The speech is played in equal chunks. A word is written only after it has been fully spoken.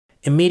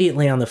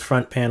Immediately on the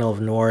front panel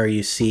of Noire,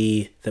 you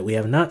see that we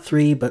have not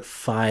 3, but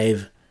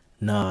 5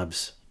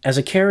 knobs. As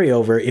a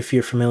carryover, if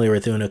you're familiar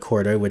with Una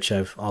Corda, which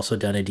I've also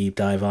done a deep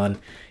dive on,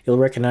 you'll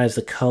recognize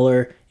the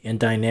color and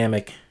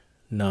dynamic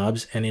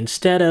knobs, and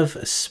instead of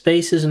a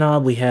spaces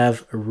knob, we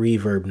have a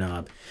reverb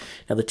knob.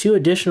 Now the 2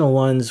 additional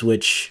ones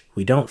which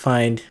we don't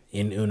find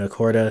in Una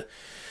Corda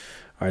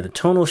are the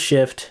tonal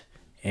shift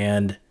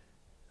and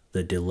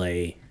the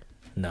delay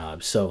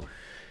knob. So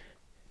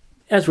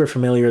as we're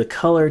familiar, the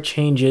color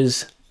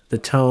changes the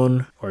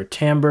tone or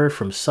timbre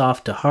from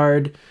soft to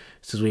hard.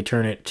 So as we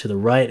turn it to the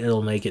right,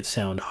 it'll make it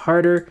sound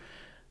harder.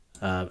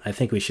 I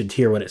think we should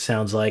hear what it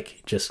sounds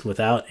like just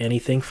without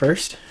anything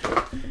first.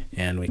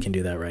 And we can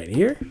do that right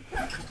here.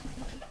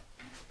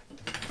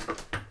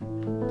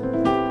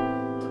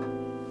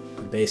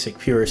 The basic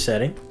pure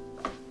setting.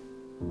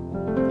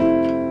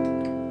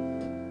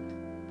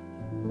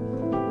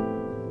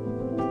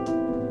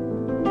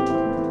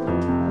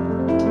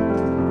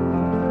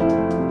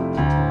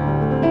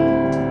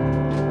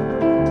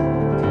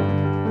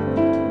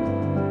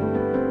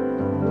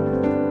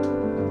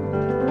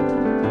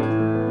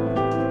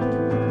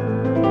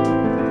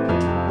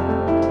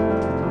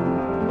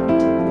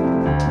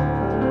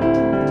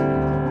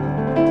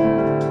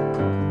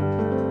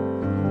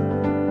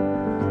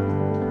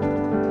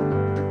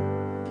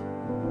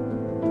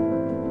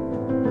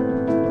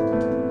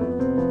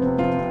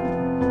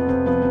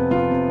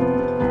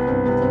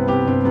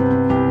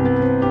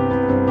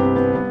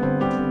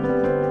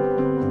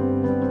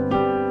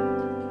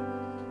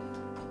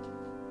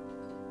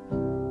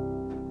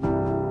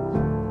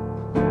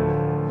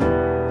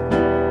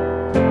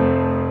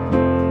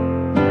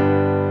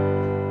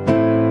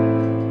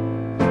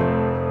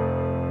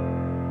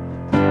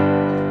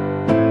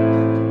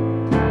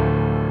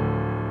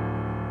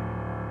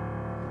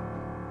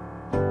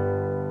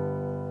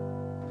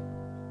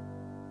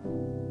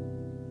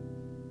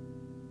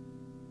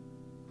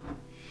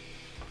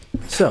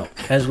 So,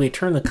 as we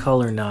turn the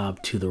color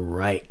knob to the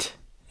right,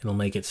 it'll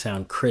make it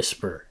sound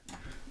crisper.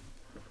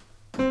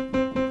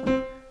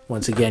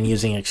 Once again,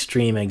 using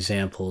extreme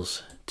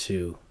examples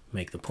to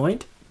make the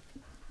point.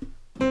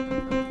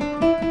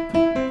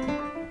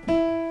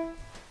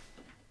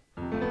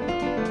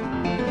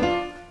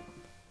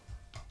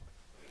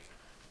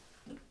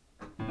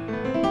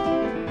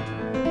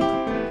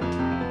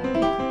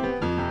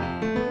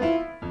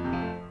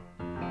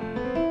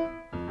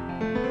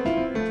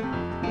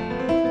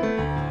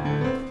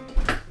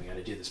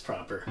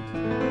 Proper.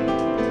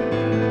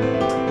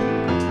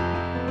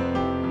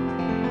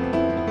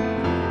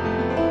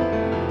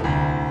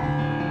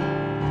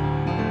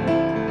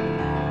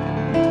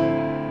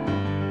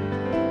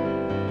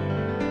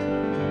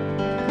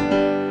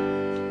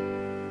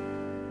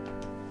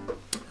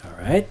 All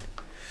right.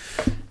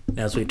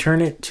 Now as we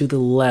turn it to the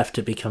left,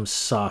 it becomes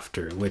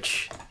softer,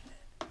 which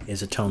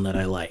is a tone that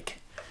I like.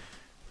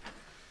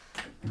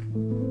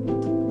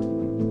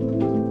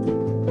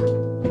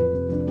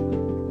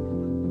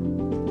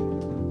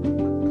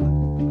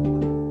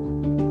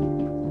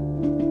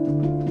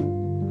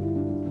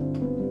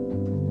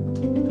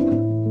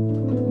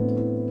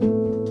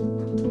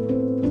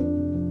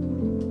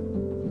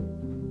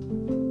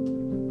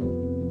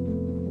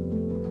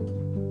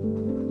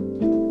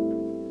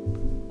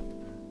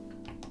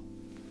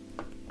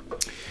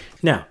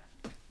 Now,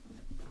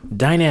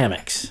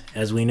 dynamics.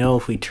 As we know,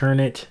 if we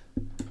turn it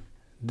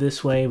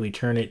this way, we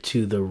turn it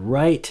to the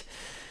right.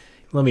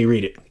 Let me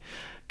read it.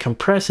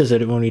 Compresses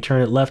it when we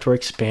turn it left, or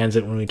expands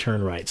it when we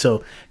turn right.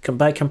 So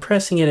by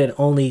compressing it, it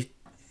only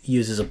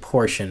uses a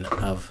portion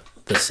of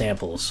the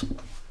samples.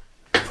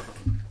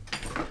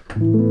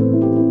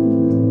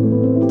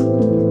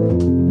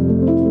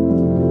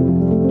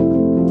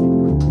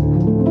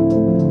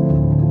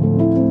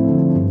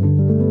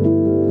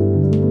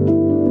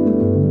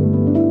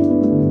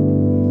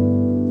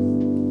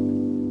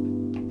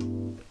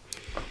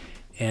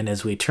 And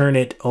as we turn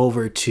it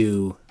over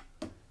to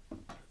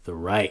the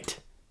right,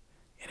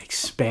 it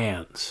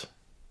expands.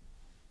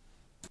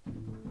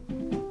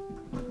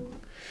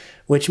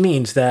 Which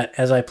means that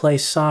as I play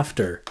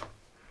softer,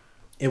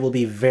 it will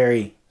be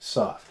very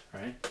soft,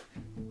 right?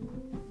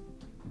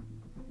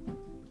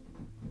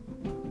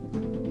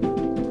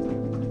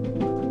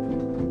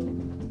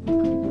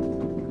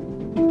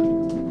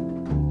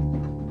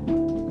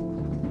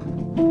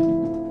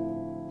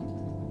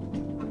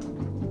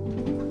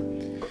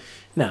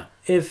 Now,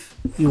 if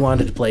you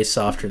wanted to play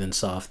softer than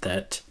soft,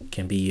 that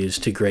can be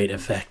used to great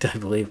effect, I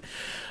believe.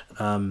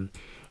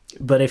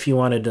 But if you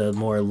wanted a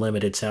more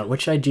limited sound,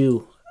 which I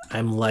do,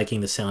 I'm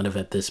liking the sound of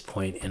at this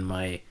point in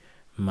my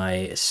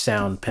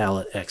sound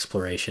palette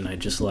exploration. I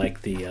just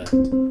like the,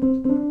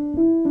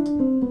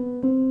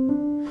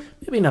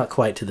 maybe not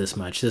quite to this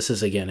much. This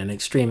is, again, an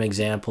extreme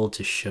example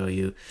to show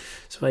you.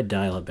 So if I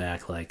dial it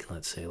back, like,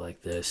 let's say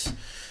like this,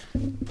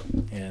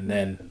 and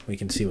then we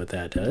can see what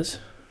that does.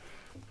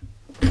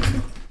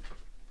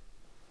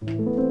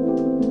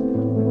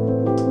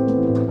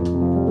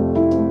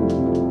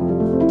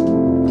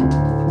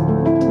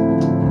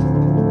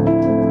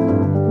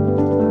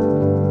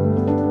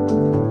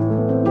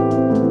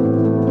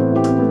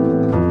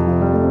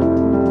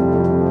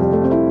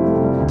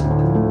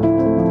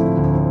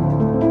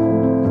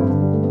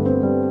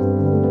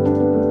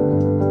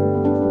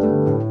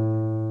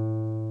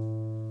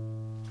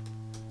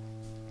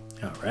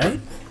 All right.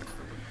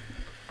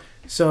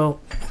 So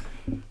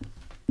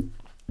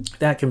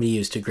that can be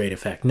used to great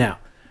effect. Now,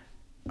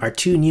 our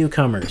two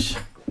newcomers,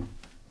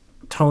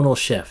 tonal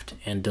shift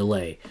and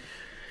delay.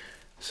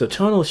 So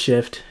tonal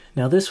shift,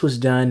 now this was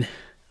done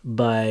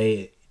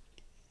by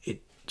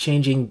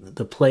changing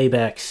the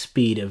playback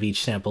speed of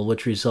each sample,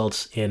 which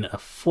results in a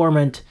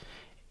formant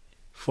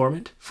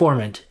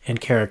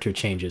and character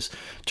changes.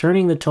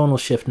 Turning the tonal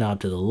shift knob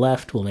to the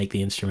left will make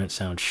the instrument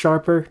sound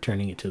sharper.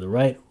 Turning it to the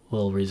right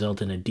will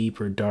result in a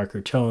deeper,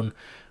 darker tone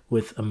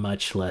with a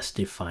much less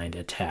defined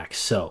attack.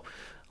 So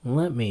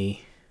let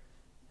me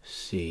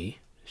see.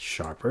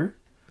 Sharper.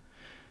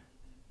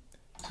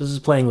 So this is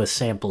playing with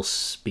sample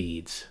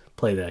speeds,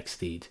 playback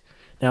speeds.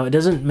 Now it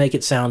doesn't make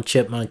it sound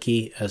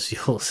chipmunky, as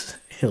you'll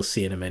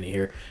see in a minute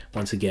here.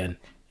 Once again,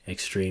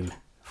 extreme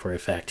for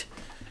effect.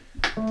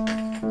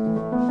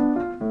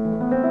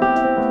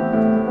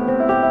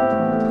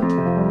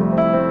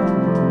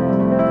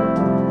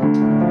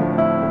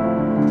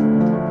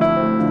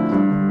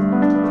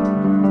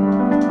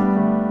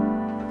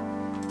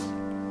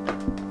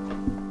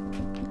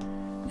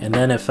 And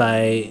then if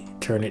I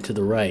turn it to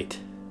the right,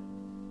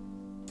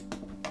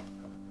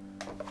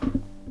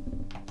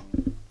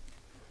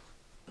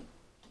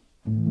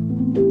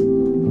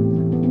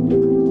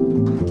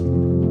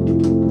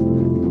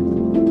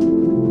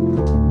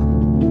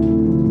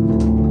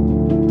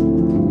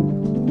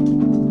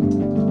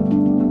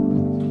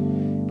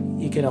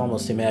 you could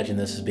almost imagine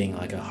this as being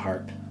like a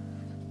harp.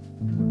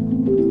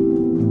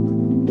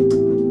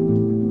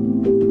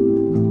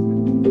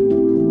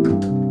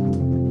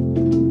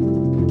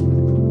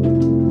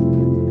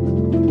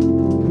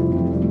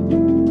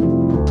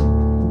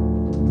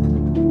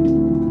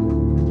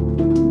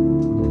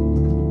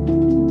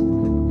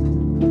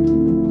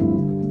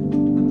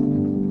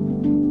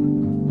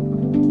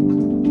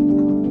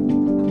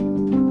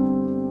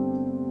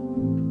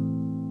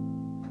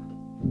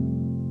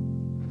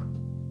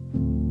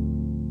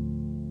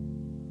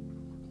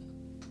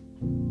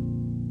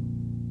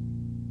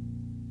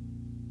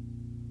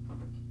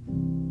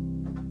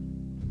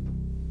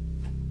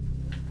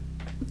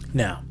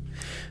 Now,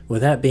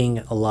 with that being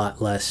a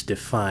lot less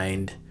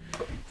defined,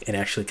 it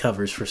actually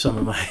covers for some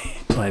of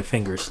my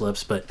finger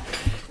slips, but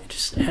it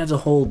just adds a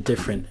whole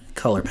different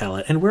color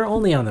palette. And we're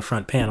only on the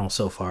front panel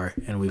so far,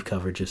 and we've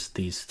covered just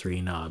these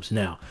three knobs.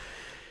 Now,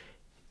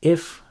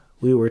 if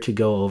we were to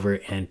go over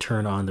and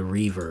turn on the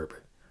reverb,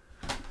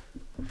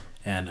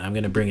 and I'm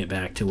going to bring it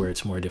back to where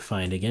it's more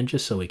defined again,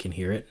 just so we can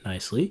hear it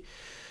nicely.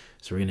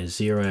 So we're going to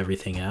zero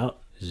everything out.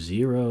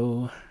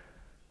 0,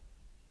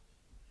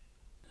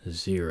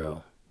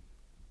 0.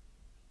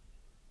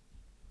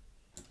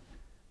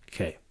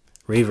 Okay,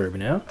 reverb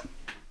now.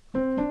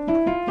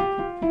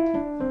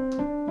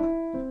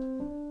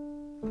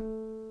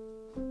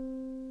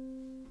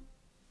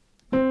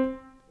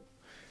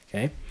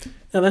 Okay,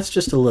 now that's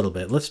just a little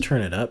bit. Let's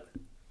turn it up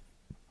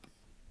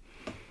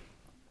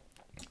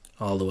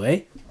all the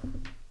way.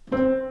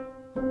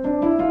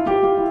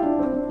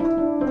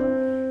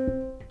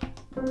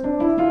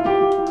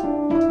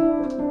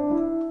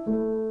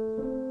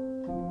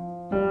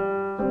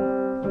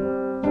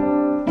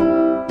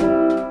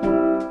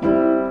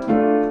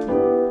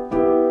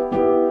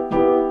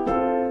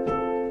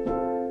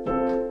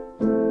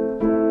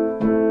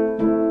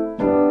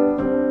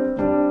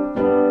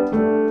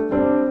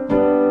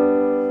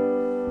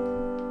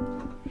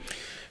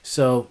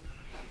 So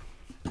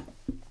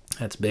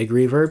that's big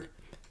reverb,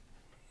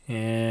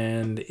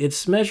 and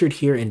it's measured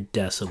here in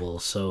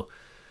decibels. So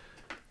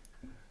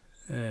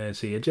let's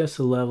see, adjust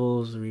the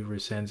levels, the reverb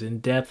sends in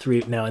depth.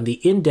 Now, in the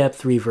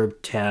in-depth reverb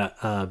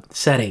tab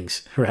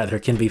settings, rather,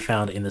 can be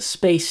found in the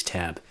space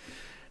tab.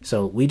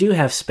 So we do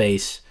have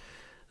space,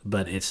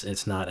 but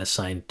it's not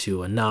assigned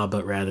to a knob,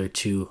 but rather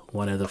to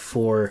one of the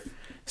 4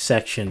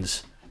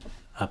 sections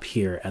up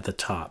here at the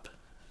top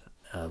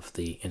of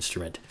the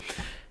instrument.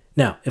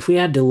 Now, if we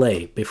add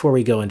delay, before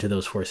we go into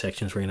those 4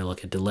 sections, we're going to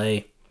look at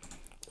delay.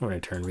 We're going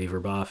to turn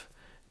reverb off.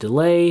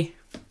 Delay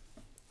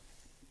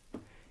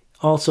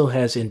also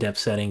has in-depth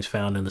settings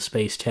found in the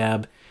space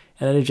tab,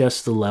 and it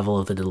adjusts the level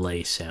of the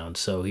delay sound.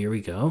 So here we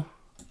go.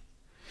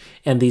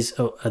 And these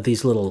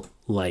little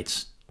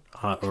lights,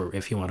 or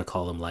if you want to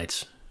call them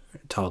lights,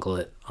 toggle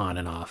it on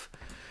and off.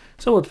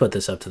 So let's put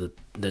this up to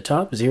the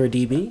top, 0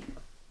 dB.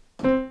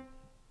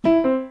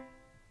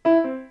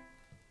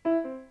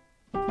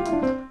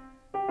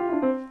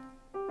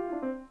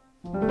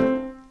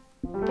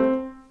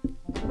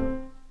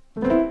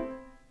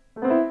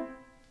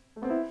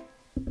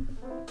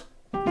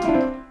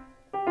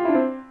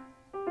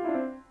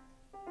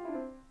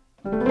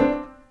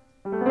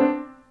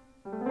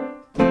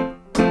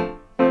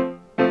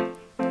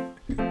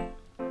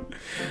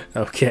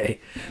 Okay,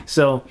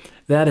 so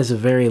that is a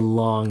very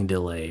long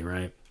delay,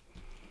 right?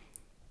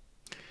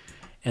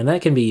 And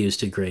that can be used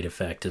to great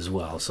effect as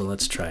well. So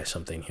let's try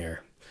something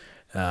here.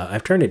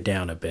 I've turned it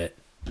down a bit.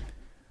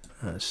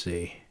 Let's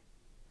see.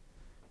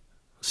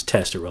 Let's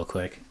test it real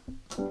quick.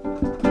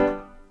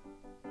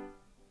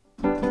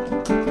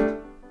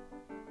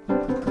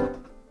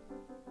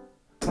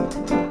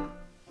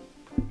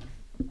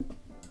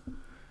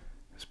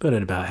 put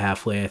it about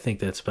halfway. I think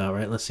that's about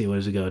right. Let's see, what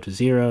does it go to?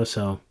 0,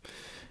 so,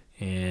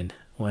 and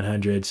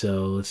 100,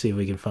 so let's see if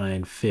we can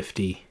find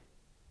 50.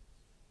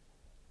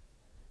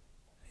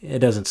 It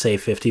doesn't say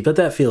 50, but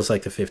that feels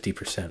like the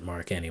 50%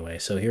 mark anyway,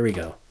 so here we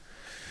go.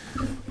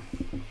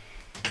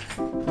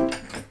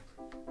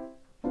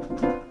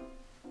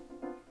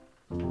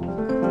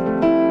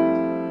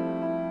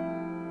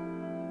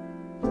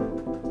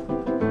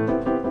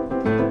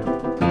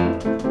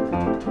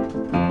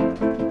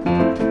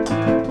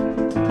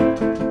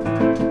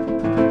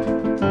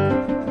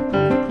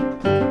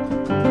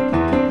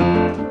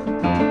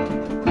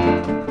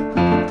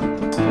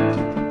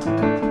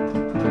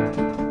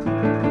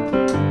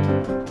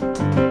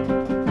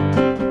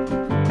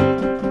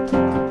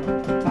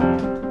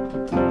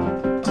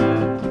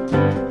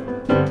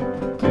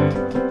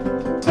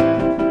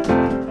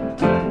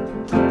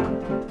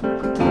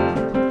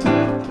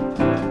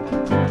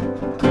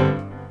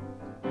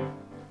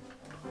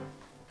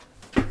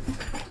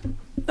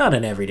 Not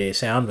an everyday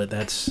sound, but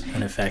that's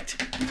an effect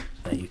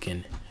that you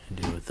can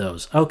do with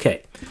those.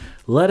 Okay,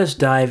 let us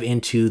dive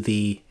into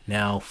the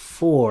now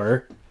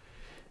 4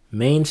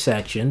 main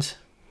sections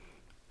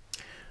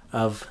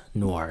of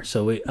Noire.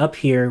 So up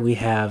here we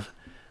have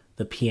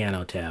the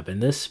piano tab. In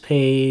this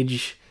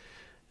page,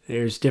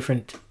 there's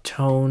different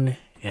tone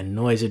and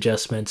noise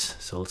adjustments.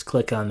 So let's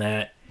click on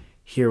that.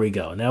 Here we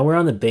go. Now we're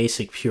on the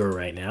basic pure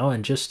right now,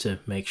 and just to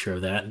make sure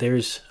of that,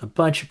 there's a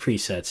bunch of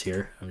presets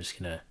here. I'm just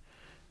gonna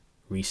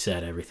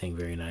reset everything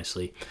very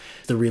nicely.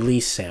 The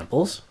release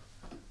samples.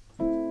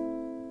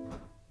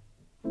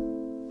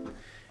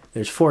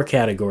 There's 4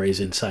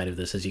 categories inside of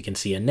this, as you can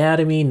see: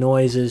 anatomy,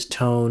 noises,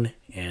 tone,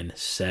 and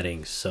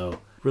settings. So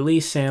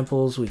release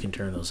samples, we can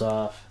turn those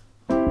off.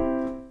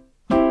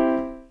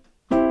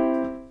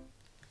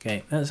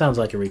 Okay, that sounds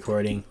like a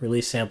recording.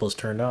 Release samples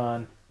turned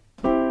on.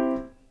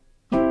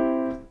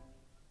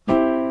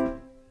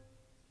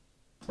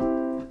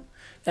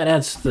 That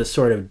adds the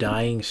sort of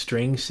dying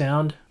string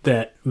sound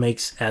that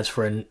adds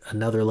for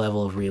another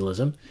level of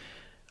realism.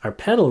 Our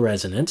pedal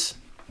resonance,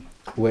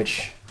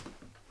 which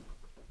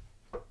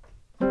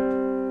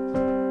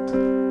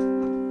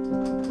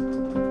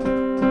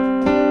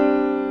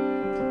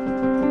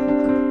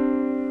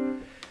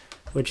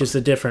is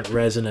the different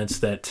resonance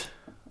that,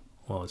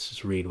 well, let's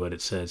just read what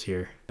it says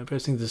here.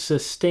 Pressing the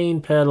sustain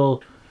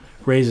pedal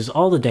raises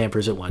all the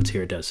dampers at once.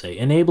 Here it does say,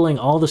 enabling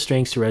all the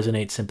strings to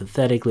resonate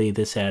sympathetically.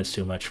 This adds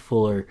to a much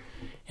fuller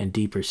and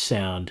deeper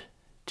sound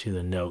to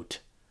the note.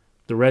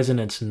 The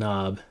resonance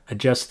knob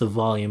adjusts the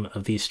volume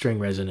of these string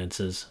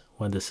resonances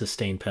when the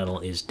sustain pedal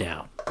is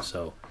down.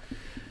 So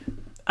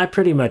I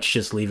pretty much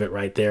just leave it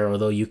right there,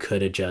 although you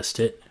could adjust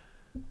it.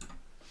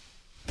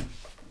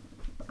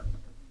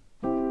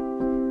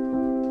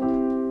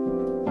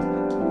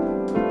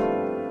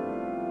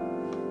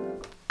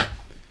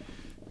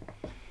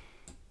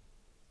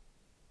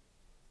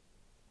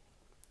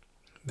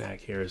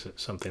 Back here is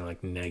something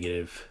like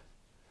negative.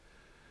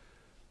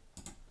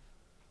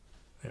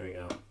 There we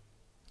go.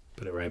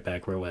 Put it right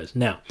back where it was.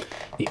 Now,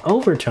 the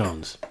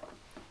overtones.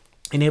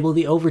 Enable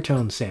the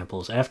overtone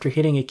samples. After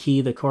hitting a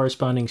key, the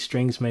corresponding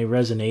strings may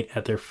resonate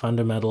at their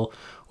fundamental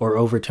or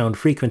overtone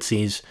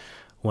frequencies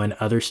when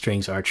other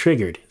strings are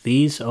triggered.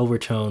 These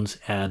overtones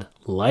add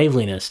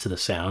liveliness to the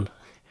sound.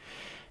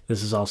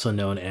 This is also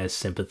known as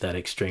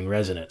sympathetic string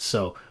resonance.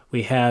 So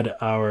we had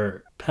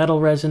our pedal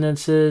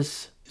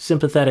resonances,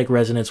 sympathetic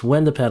resonance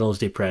when the pedal is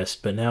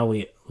depressed, but now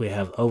we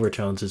have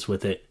overtones is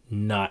with it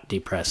not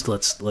depressed.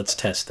 Let's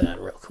test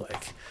that real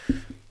quick.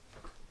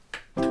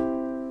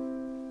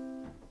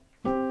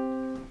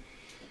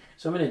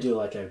 So I'm going to do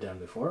like I've done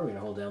before. We're going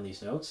to hold down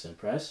these notes and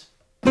press.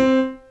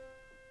 And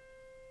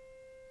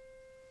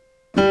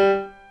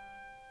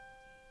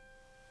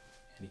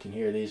you can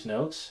hear these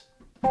notes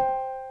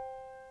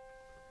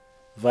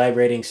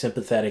vibrating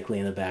sympathetically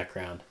in the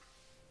background.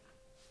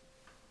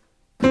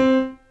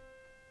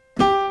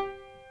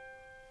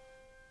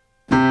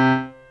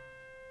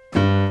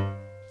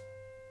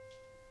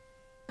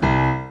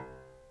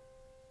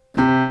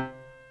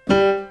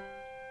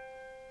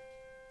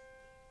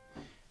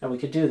 Now we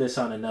could do this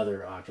on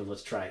another octave.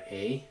 Let's try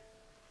A.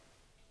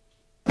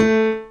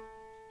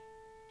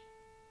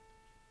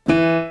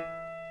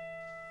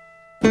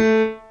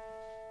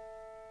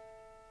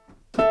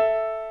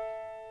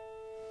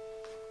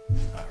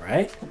 All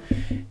right.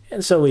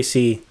 And so we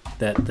see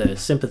that the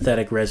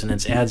sympathetic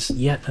resonance adds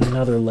yet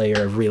another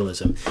layer of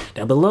realism.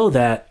 Now below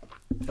that,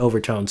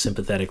 overtone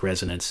sympathetic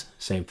resonance,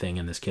 same thing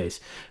in this case.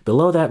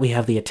 Below that we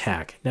have the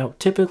attack. Now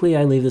typically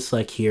I leave this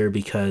like here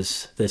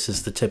because this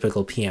is the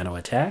typical piano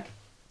attack.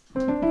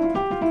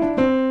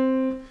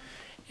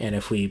 And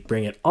if we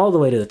bring it all the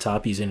way to the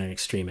top using an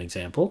extreme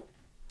example,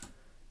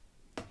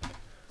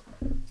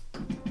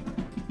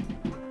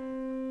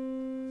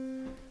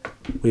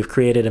 we've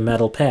created a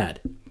metal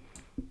pad.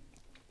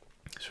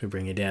 So we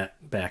bring it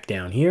back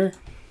down here.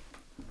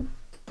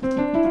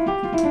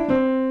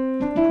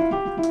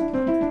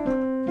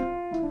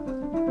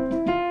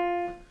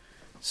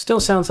 Still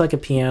sounds like a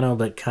piano,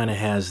 but kind of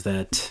has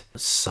that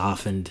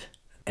softened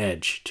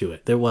edge to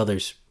it.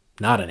 There's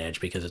not an edge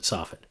because it's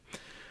softened.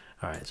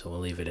 All right, so we'll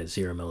leave it at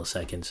 0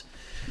 milliseconds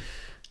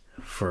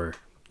for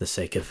the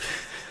sake of,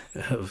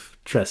 of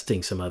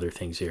trusting some other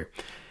things here.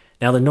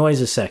 Now the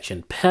noises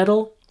section.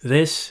 Pedal,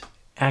 this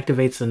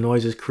activates the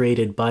noises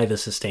created by the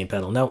sustain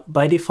pedal. Now,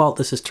 by default,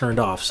 this is turned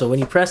off. So when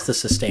you press the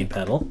sustain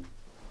pedal,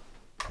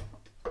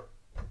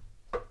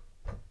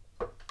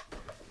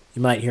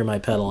 you might hear my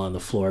pedal on the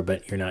floor,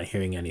 but you're not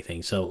hearing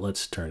anything. So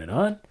let's turn it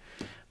on.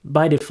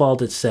 By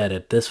default, it's set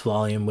at this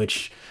volume,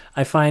 which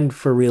I find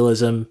for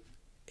realism,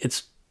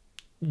 it's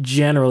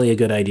generally a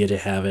good idea to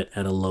have it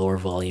at a lower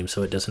volume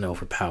so it doesn't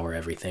overpower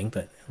everything.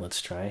 But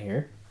let's try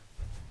here.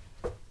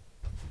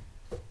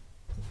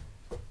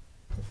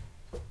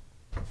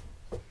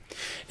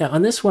 Now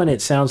on this one,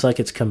 it sounds like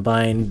it's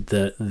combined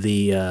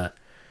the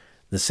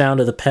sound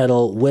of the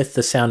pedal with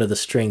the sound of the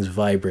strings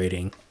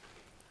vibrating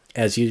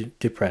as you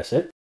depress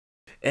it.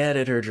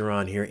 Editor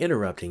Geron here,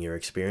 interrupting your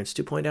experience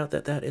to point out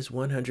that that is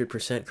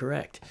 100%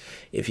 correct.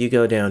 If you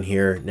go down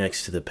here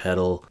next to the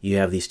pedal, you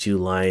have these two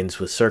lines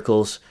with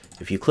circles.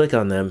 If you click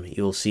on them,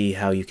 you'll see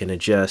how you can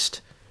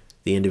adjust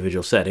the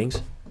individual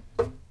settings.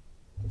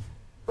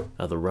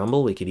 The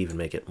rumble, we could even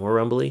make it more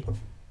rumbly.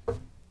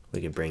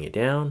 We could bring it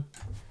down.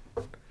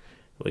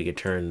 We could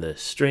turn the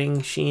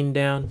string sheen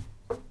down,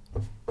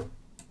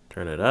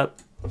 turn it up.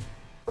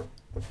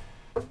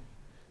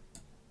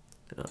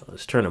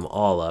 Let's turn them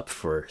all up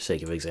for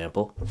sake of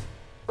example.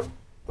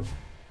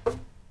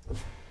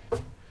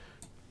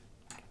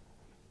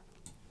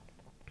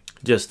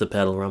 Just the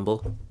pedal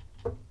rumble.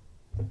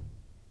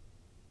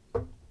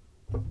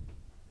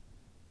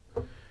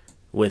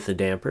 With the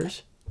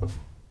dampers.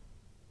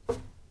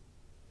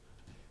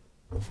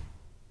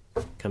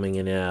 Coming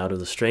in and out of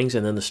the strings,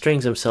 and then the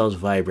strings themselves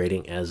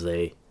vibrating as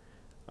they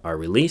are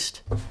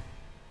released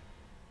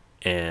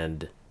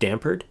and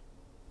dampered.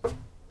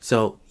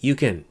 So you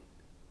can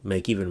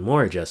make even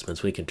more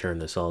adjustments. We can turn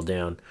this all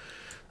down.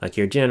 Like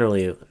here,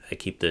 generally, I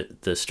keep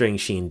the string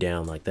sheen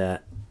down like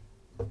that.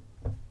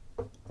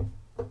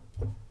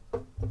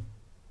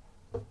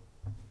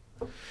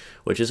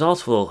 Which is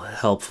also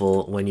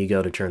helpful when you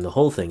go to turn the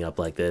whole thing up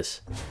like this.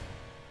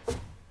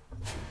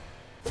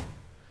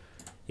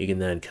 You can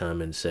then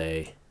come and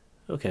say,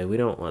 okay, we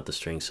don't want the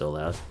string so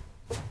loud.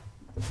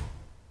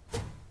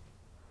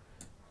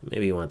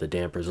 Maybe you want the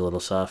dampers a little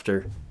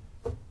softer.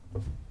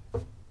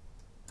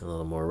 A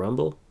little more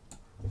rumble.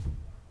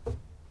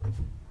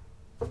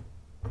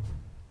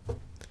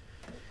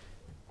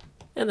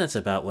 And that's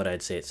about what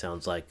I'd say it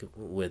sounds like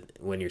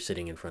when you're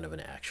sitting in front of an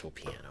actual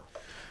piano.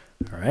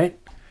 All right.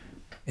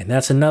 And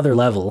that's another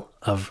level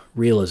of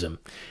realism.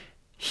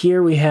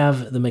 Here we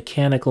have the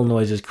mechanical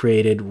noises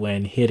created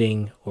when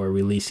hitting or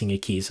releasing a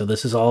key. So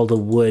this is all the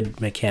wood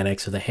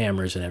mechanics of the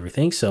hammers and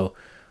everything. So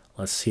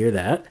let's hear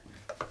that.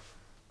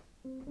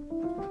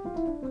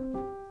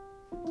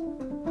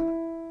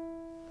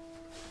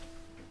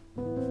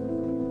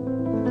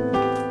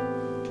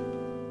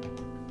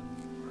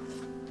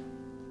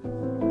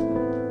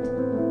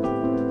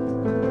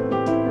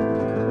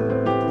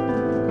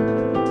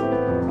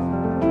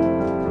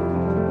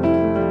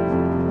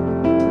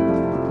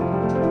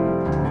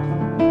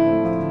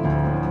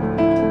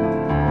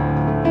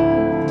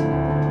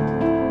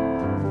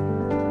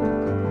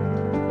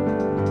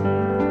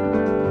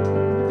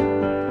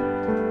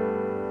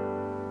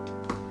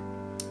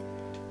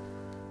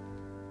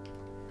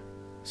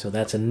 So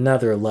that's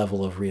another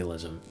level of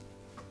realism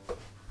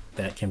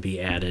that can be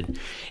added.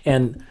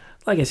 And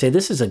like I say,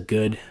 this is a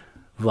good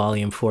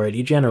volume for it.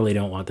 You generally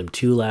don't want them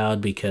too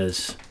loud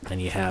because then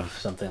you have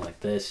something like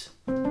this.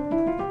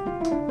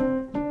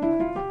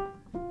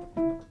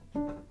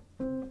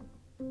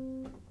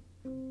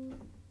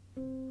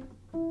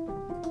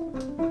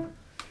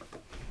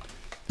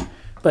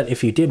 But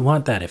if you did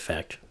want that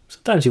effect,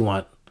 sometimes you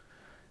want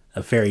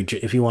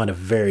if you want a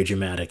very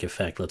dramatic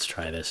effect, let's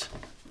try this.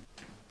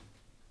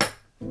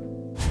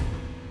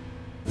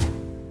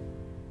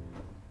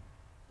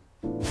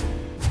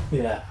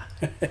 Yeah.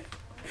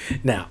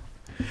 Now,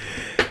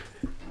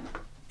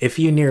 if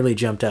you nearly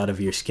jumped out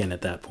of your skin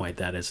at that point,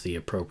 that is the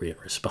appropriate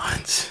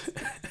response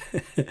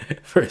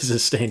for a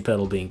sustain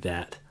pedal being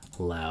that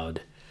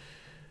loud.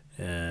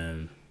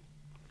 We're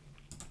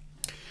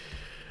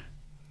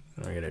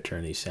going to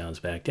turn these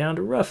sounds back down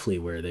to roughly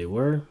where they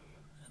were.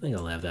 I think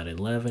I'll have that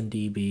 11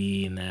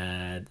 dB and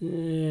that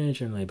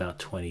generally about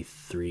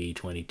 23,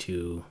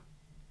 22,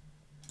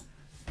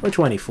 or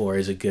 24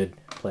 is a good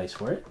place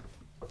for it.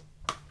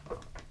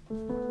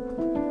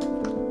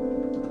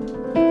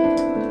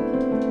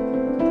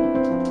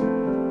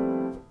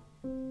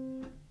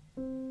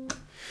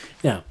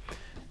 Now,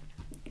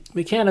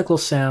 mechanical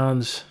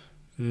sounds,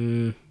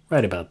 right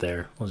about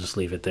there. We'll just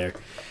leave it there.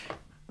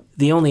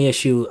 The only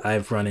issue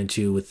I've run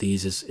into with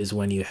these is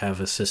when you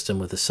have a system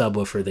with a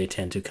subwoofer, they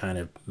tend to kind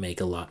of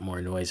make a lot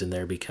more noise in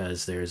there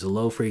because there's a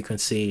low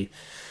frequency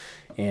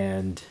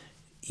and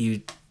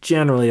you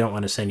generally don't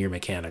want to send your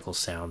mechanical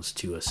sounds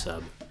to a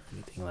sub or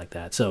anything like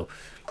that. So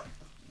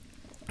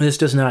this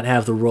does not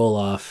have the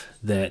roll-off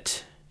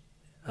that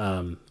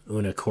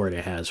Una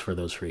Corda has for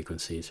those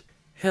frequencies.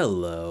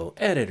 Hello,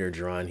 Editor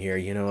Drawn here.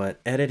 You know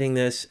what? Editing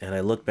this, and I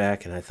look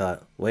back and I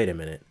thought, wait a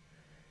minute.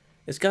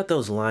 It's got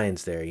those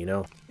lines there, you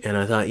know? And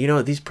I thought, you know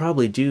what? These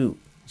probably do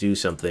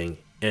something.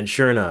 And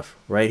sure enough,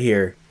 right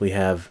here, we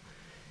have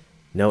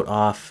note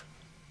off,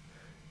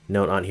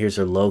 note on. Here's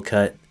our low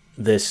cut.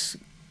 This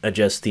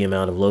adjusts the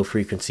amount of low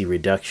frequency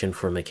reduction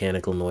for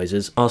mechanical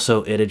noises.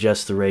 Also, it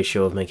adjusts the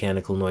ratio of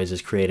mechanical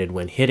noises created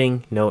when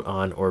hitting note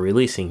on or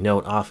releasing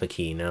note off a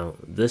key. Now,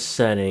 this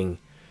setting,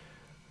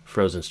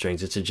 frozen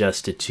strings, it's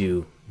adjusted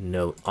to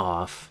note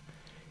off,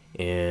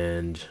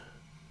 and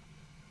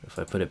if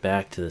I put it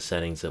back to the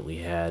settings that we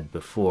had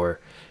before,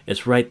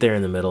 it's right there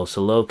in the middle.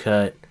 So low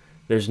cut,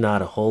 there's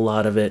not a whole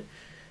lot of it,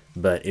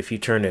 but if you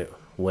turn it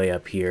way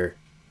up here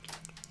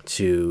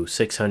to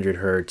 600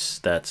 hertz,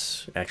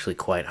 that's actually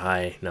quite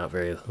high, not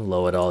very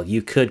low at all.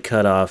 You could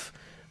cut off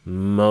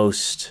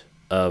most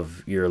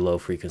of your low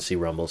frequency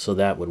rumble, so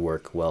that would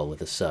work well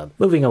with a sub.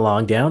 Moving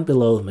along down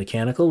below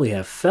mechanical, we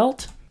have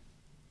felt.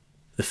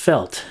 The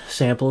felt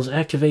samples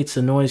activates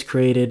the noise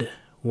created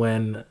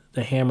when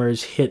the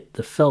hammers hit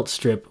the felt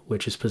strip,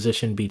 which is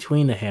positioned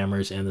between the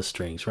hammers and the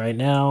strings. Right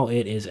now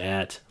it is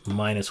at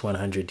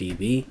 -100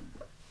 dB.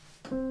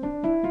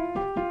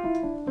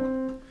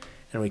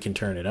 And we can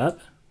turn it up.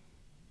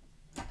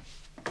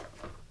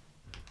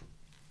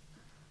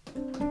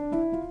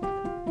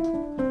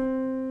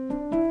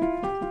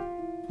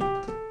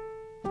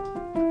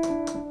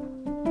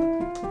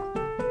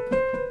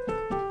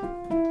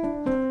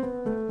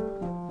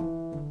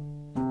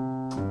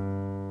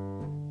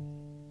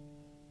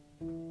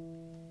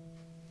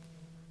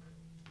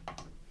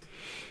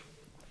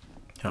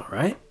 All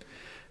right,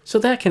 so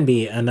that can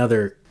be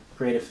another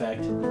great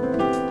effect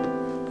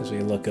as we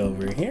look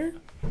over here.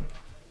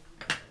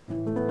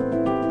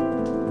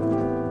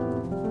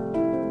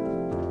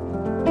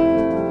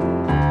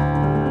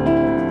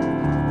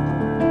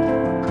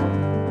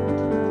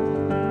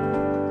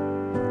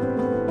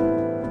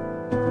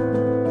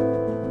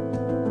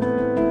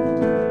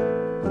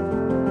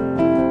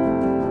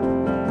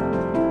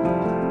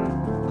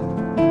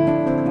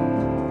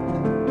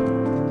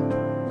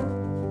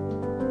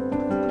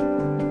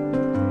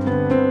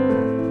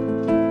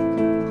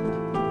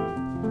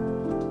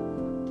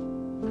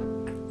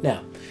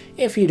 Now,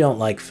 if you don't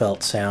like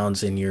felt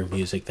sounds in your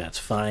music, that's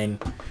fine.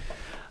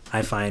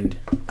 I find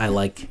I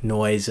like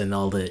noise and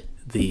all the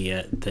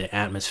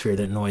atmosphere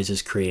that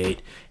noises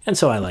create, and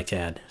so I like to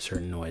add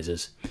certain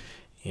noises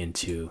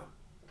into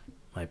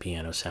my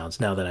piano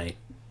sounds now that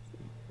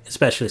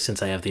especially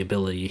since I have the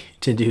ability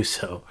to do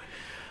so.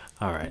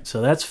 All right, so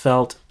that's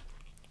felt.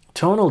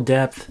 Tonal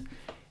depth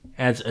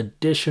adds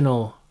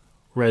additional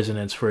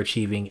resonance for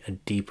achieving a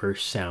deeper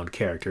sound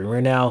character. We're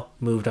now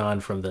moved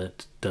on from the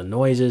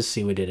noises.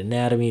 See, we did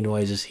anatomy,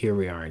 noises. Here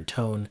we are in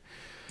tone.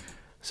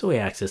 So we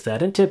access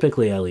that, and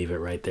typically I leave it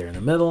right there in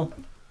the middle.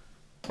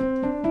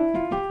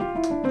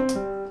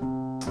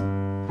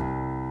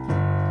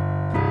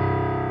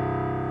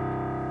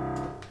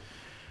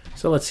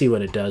 So let's see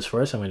what it does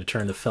for us. I'm going to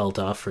turn the felt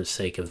off for the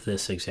sake of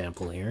this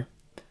example here.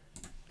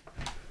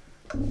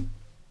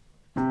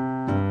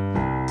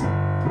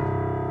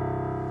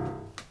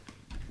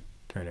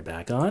 Turn it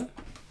back on.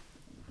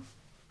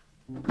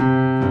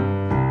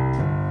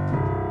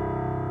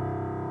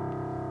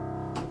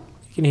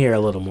 You can hear a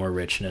little more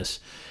richness.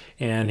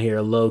 And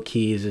here, low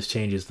keys, this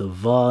changes the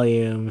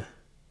volume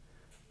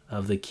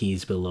of the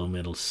keys below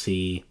middle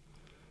C.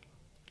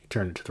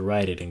 Turn it to the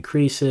right, it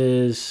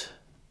increases.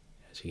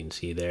 As you can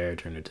see there,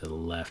 turn it to the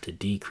left, it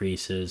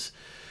decreases.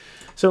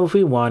 So if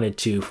we wanted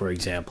to, for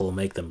example,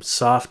 make them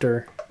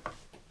softer,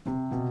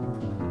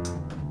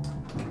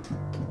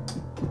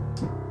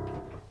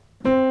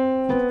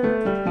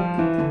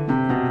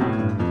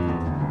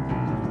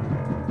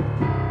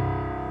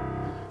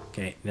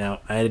 okay,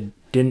 now I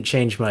didn't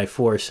change my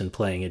force in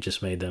playing, it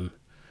just made them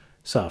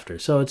softer.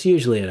 So it's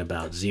usually at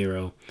about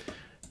 0,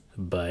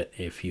 but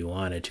if you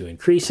wanted to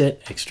increase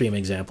it, extreme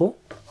example.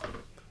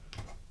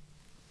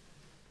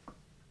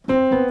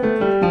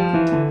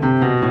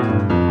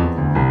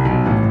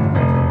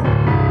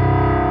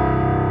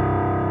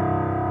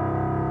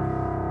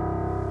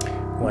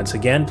 Once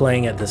again,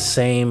 playing at the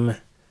same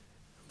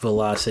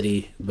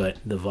velocity, but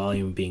the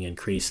volume being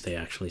increased, they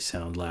actually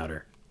sound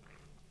louder.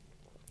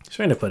 So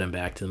we're going to put them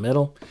back to the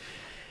middle.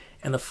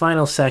 And the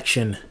final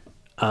section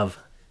of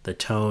the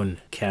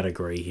tone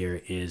category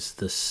here is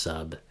the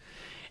sub.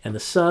 And the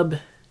sub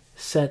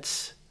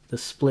sets the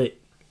split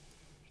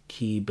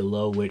key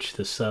below which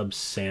the sub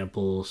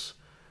samples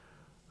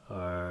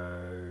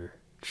are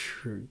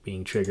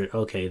being triggered.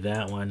 Okay,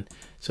 that one.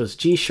 So it's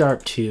G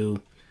sharp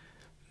 2.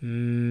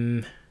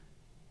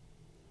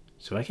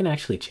 So I can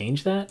actually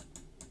change that.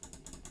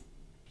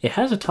 It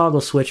has a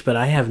toggle switch, but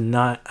I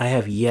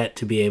have yet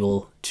to be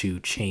able to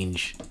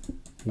change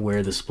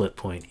where the split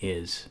point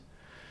is.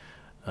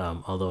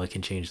 Although I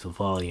can change the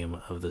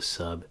volume of the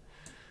sub.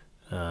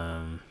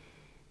 We're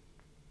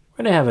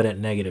going to have it at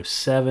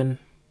 -7,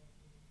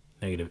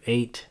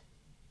 -8.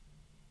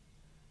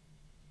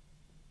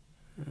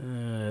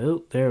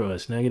 Oh, there it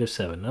was,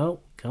 -7. Oh,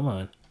 come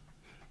on.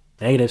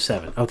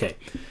 -7. Okay.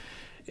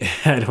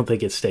 I don't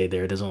think it stayed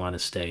there. It doesn't want to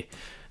stay.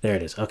 There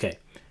it is. Okay.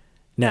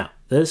 Now,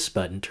 this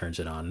button turns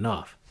it on and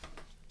off.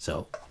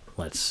 So,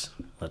 let's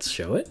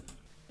show it.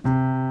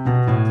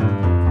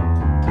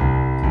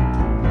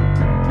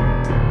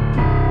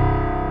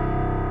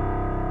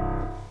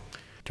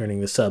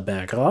 Turning the sub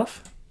back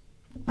off.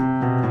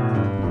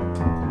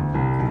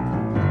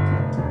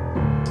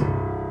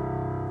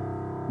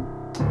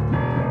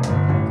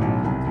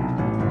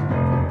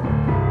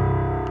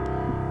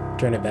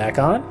 Turn it back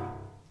on.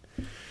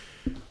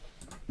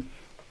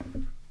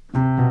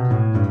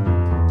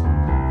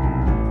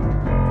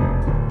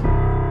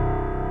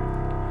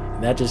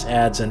 And that just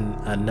adds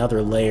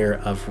another layer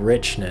of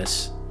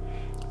richness,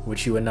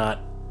 which you would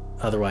not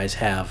otherwise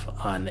have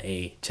on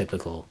a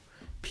typical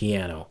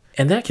piano.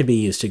 And that can be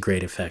used to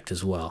great effect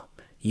as well.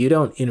 You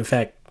don't, in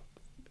fact,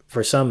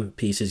 for some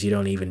pieces, you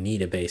don't even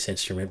need a bass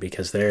instrument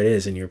because there it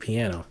is in your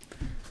piano,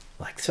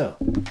 like so.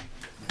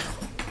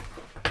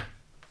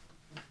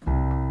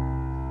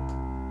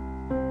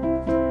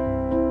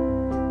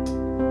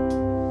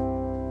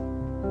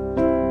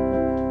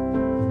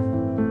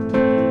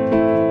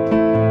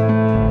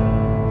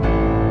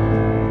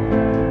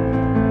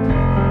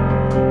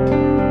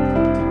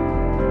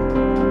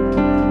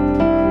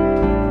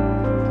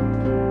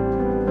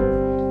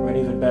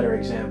 Better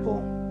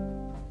example.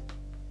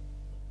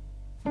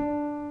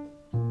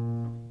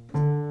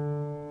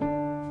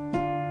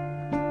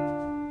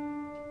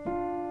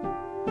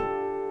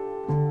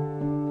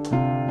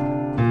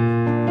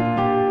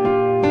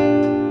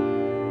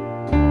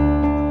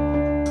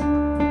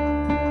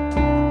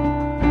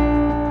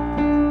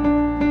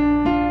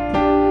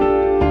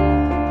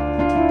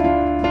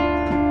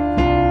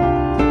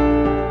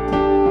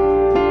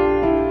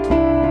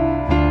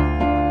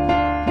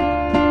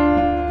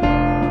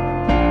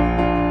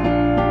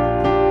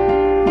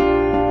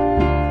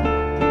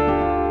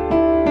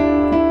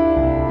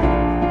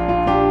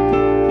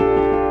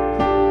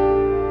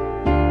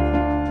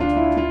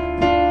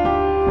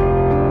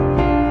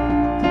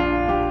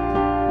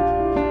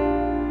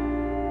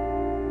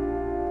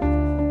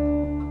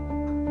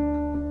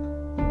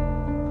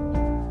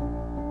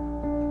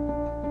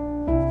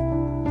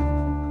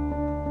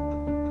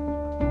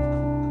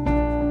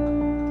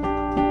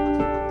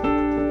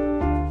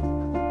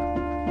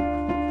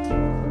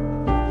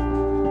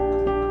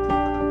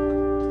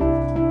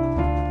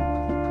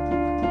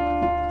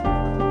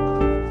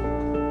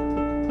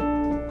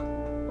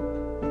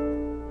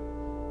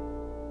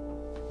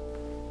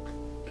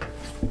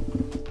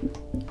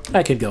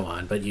 I could go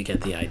on, but you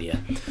get the idea.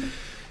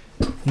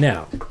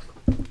 Now,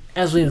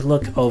 as we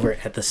look over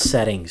at the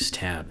Settings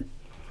tab,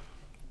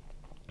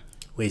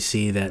 we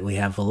see that we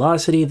have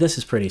velocity. This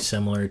is pretty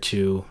similar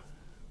to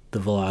the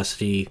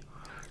velocity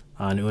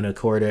on una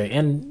corda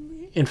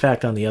and, in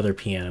fact, on the other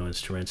piano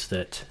instruments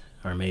that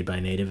are made by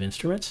native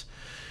instruments.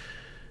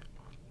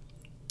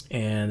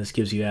 And this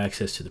gives you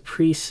access to the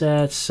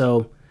presets.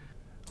 So,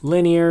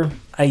 linear,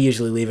 I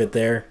usually leave it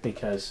there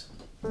because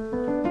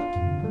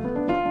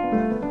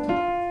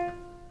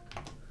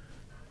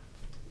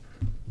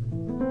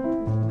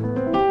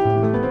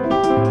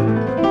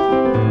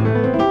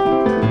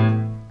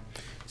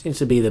seems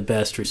to be the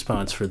best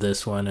response for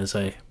this one as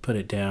I put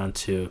it down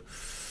to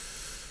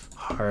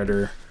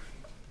harder.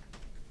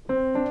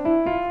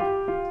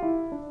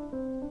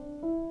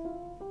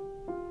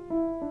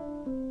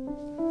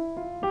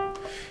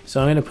 So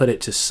I'm going to put it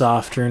to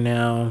softer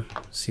now,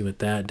 see what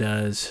that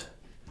does.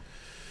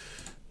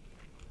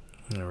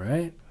 All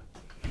right.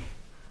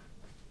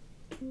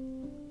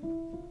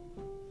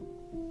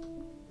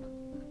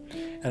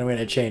 And I'm going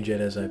to change it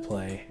as I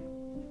play.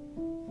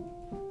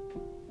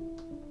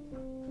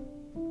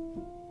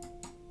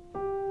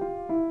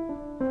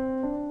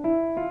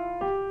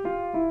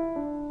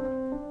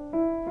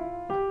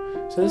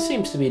 So this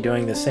seems to be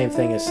doing the same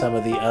thing as some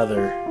of the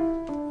other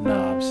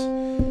knobs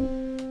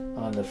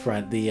on the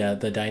front.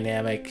 The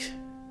dynamic,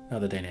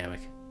 not the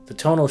dynamic, the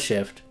tonal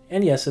shift,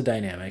 and yes, the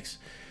dynamics,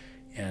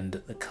 and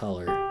the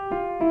color.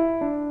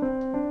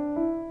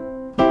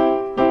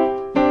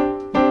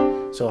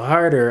 So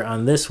harder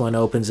on this one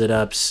opens it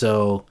up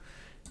so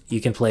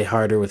you can play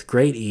harder with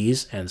great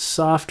ease, and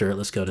softer,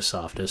 let's go to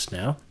softest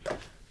now.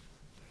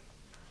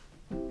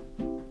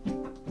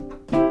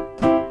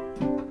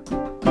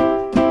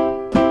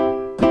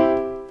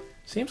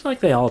 Seems like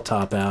they all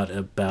top out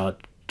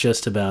about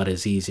just about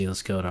as easy.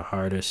 Let's go to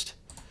hardest.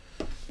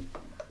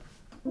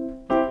 Oh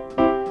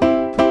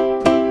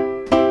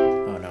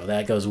no,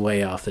 that goes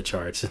way off the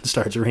charts and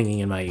starts ringing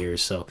in my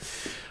ears. So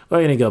we're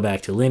going to go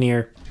back to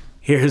linear.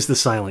 Here's the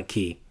silent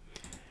key.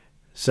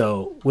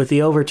 So with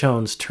the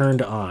overtones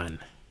turned on,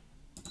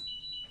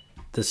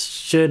 this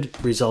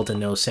should result in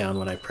no sound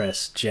when I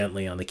press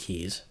gently on the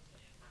keys.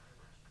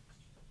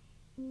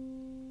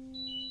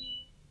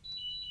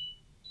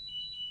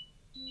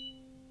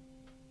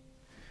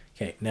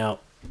 Okay, now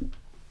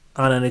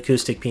on an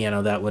acoustic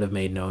piano that would have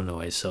made no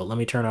noise, so let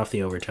me turn off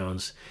the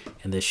overtones,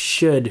 and this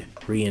should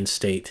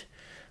reinstate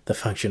the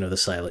function of the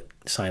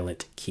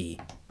silent key.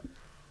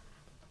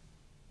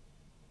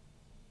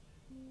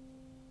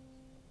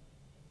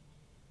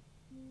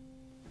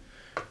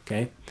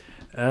 Okay.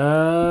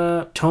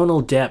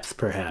 Tonal depth,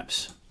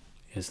 perhaps,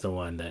 is the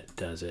one that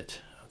does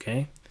it.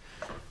 Okay.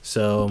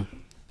 So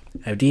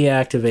I've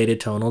deactivated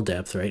tonal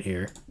depth right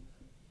here.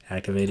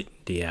 Activate it,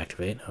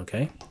 deactivate.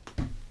 Okay.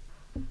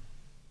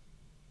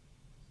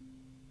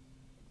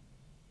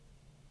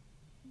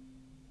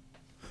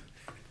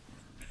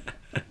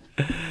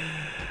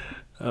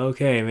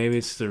 Okay, maybe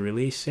it's the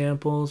release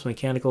samples,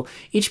 mechanical.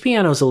 Each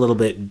piano is a little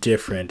bit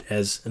different.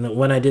 And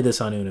when I did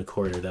this on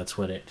Unicorder, that's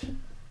what it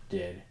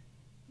did.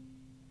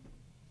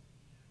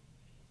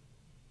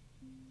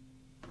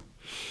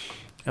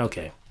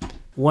 Okay,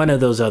 one of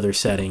those other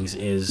settings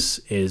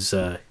is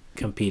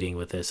competing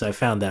with this. I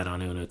found that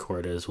on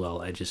Unicorda as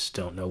well. I just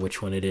don't know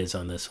which one it is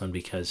on this one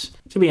because,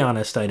 to be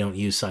honest, I don't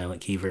use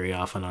Silent Key very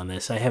often on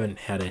this. I haven't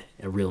had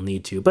a real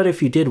need to, but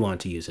if you did want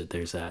to use it,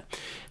 there's that.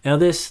 Now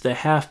this, the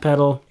half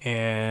pedal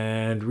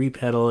and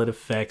repedal, it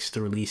affects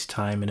the release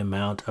time and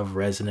amount of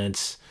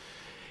resonance,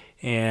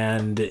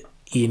 and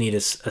you need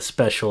a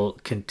special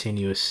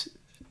continuous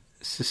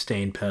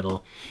sustain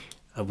pedal,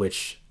 of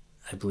which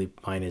I believe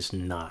mine is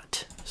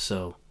not.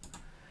 So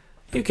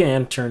you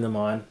can turn them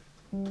on.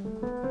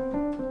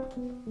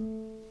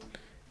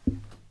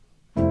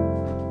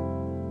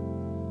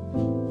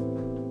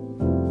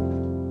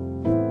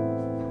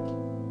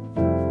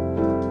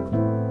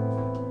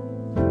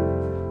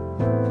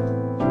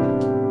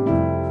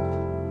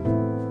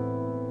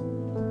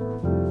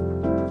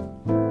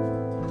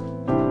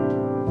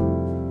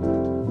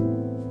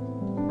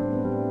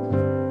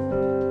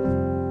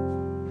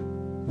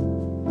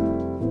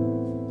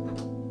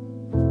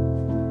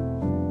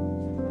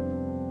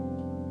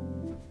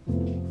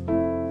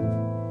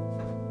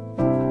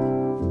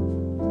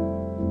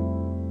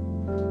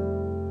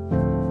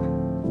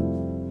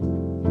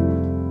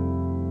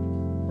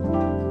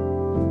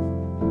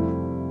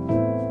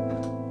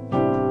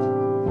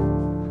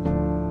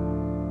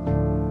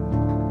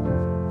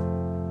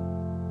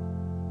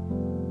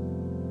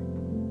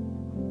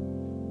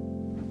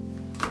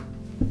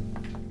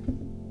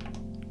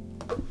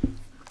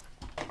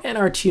 And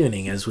our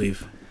tuning, as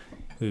we've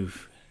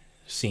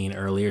seen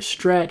earlier,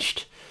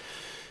 stretched.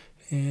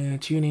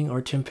 And tuning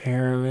or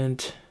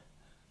temperament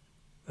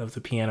of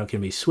the piano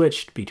can be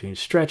switched between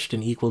stretched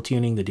and equal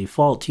tuning. The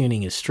default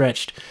tuning is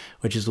stretched,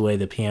 which is the way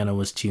the piano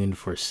was tuned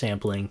for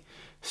sampling.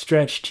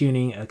 Stretched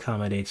tuning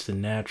accommodates the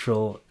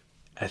natural,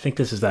 I think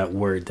this is that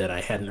word that I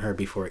hadn't heard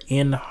before,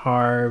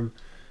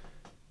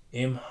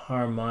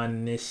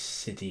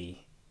 inharmonicity.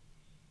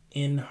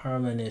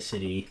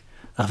 Inharmonicity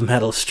of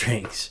metal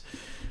strings.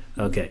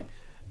 Okay,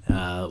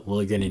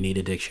 we're going to need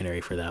a dictionary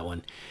for that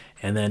one.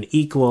 And then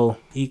equal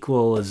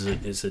is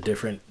a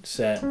different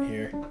set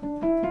here.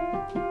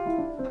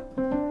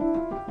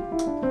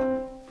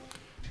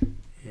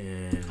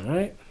 And all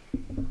right,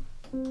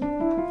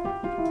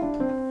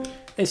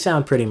 they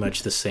sound pretty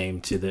much the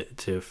same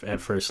at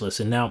first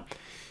listen. Now,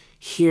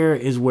 here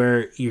is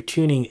where you're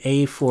tuning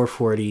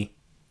A440.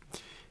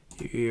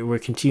 We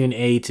can tune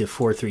A to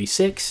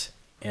 436,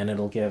 and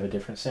it'll give a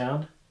different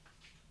sound.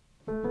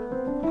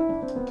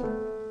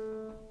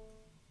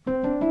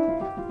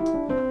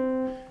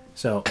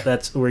 So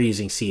we're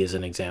using C as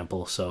an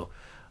example. So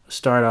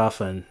start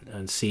off on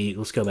C.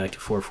 Let's go back to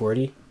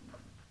 440.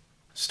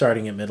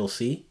 Starting at middle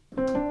C.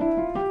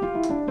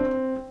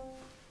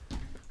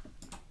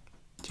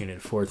 Tune it to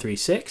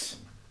 436.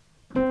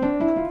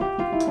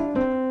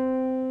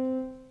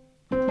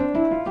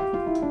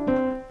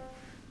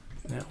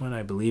 That one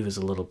I believe is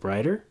a little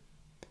brighter.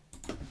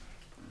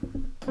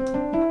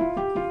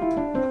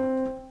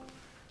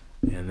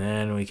 And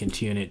then we can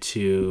tune it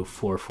to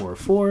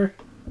 444.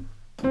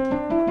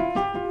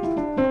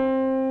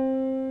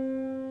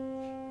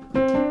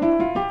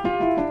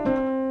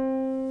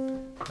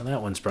 And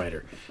that one's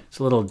brighter. It's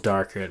a little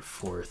darker at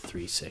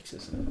 436,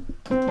 isn't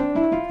it?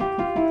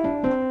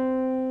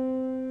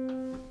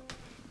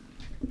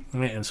 All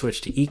right, and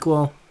switch to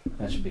equal.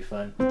 That should be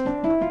fun.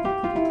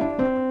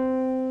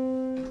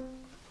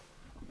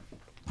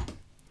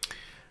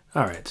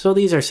 All right, so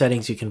these are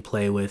settings you can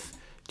play with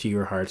to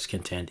your heart's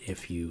content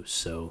if you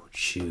so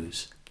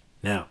choose.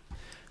 Now,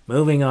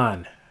 moving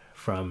on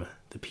from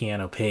the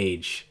piano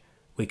page,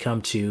 we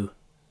come to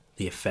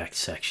the effects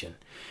section.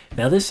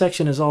 Now this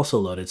section is also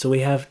loaded, so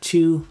we have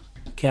two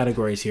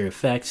categories here,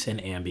 effects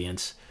and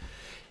ambience.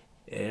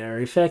 Our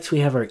effects, we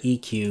have our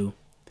EQ,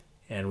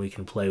 and we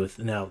can play with,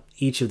 now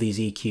each of these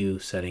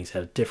EQ settings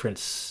have different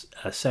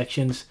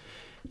sections.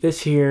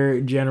 This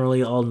here,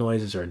 generally all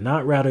noises are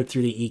not routed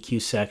through the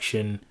EQ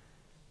section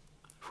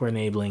for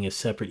enabling a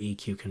separate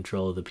EQ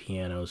control of the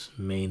piano's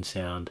main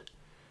sound.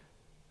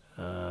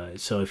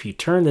 So if you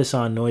turn this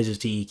on, noises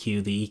to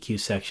EQ, the EQ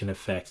section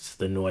affects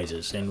the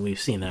noises, and we've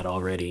seen that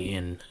already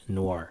in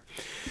Noire.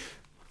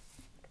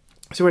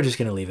 So we're just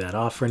going to leave that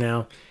off for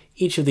now.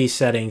 Each of these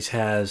settings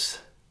has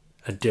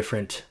a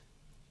different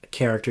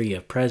character. You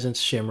have presence,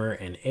 shimmer,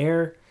 and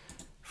air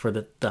for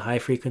the high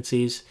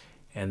frequencies,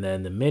 and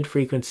then the mid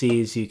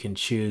frequencies you can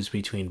choose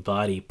between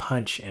body,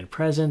 punch, and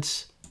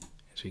presence,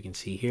 as we can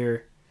see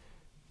here.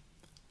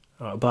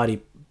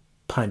 Body,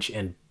 punch,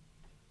 and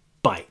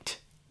byte.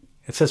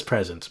 It says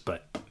presence,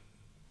 but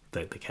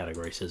the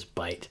category says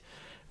byte,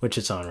 which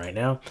it's on right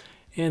now.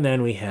 And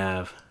then we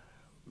have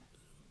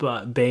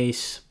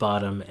bass,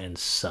 bottom, and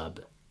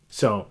sub.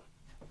 So,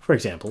 for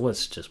example,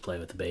 let's just play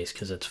with the bass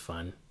because it's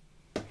fun.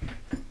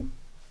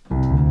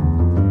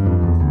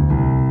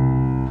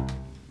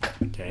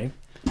 Okay.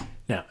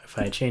 Now, if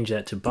I change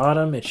that to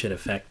bottom, it should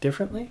affect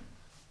differently.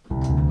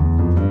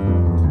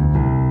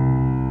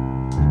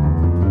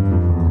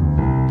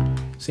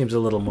 Seems a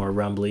little more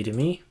rumbly to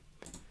me.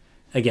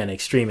 Again,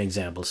 extreme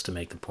examples to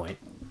make the point.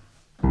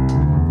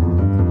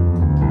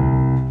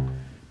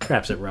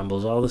 Perhaps it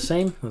rumbles all the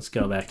same. Let's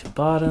go back to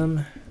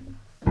bottom.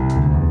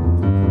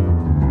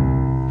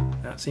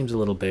 That seems a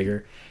little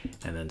bigger.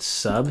 And then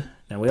sub.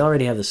 Now we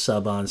already have the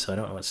sub on, so I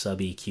don't know what sub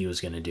EQ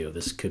is going to do.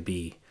 This could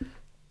be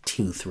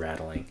tooth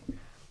rattling.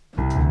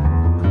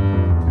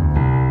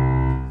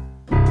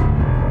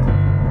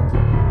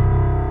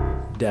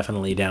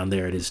 Definitely down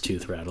there it is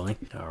tooth rattling.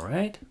 All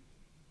right.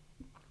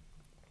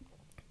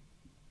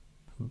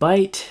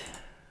 Byte.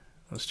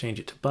 Let's change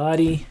it to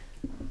body.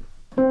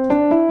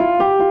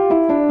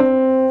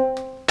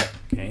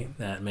 Okay,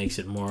 that makes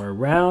it more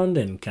round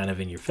and kind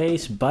of in your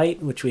face.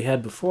 Byte, which we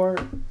had before.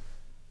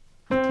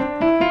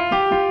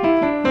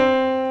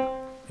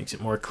 Makes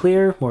it more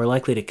clear, more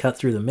likely to cut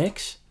through the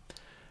mix.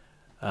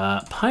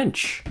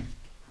 Punch.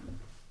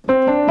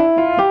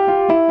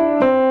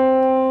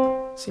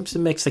 Seems to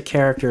mix the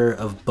character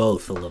of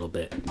both a little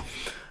bit.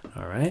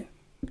 All right,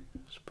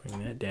 let's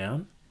bring that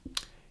down.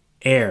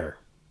 Air.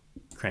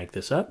 Crank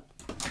this up.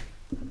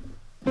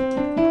 All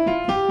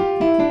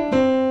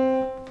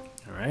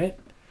right.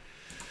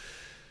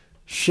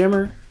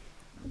 Shimmer.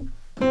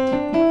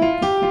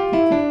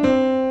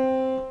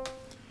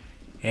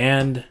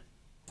 And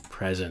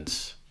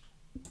presence.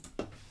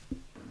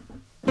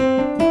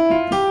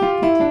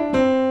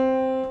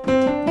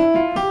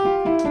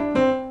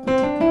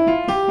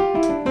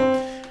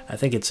 I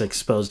think it's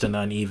exposed an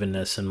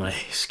unevenness in my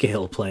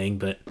scale playing,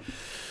 but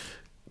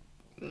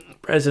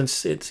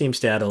presence, it seems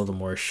to add a little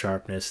more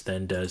sharpness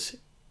than does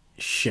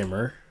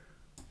shimmer.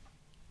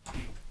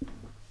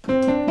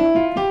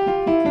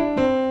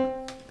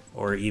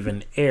 Or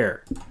even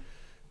air.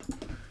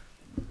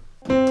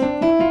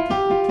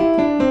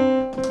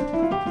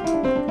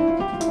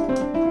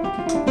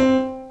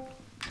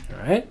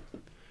 Alright.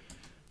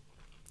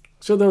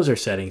 So those are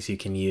settings you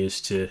can use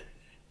to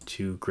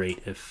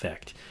great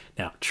effect.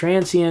 Now,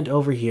 transient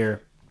over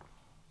here.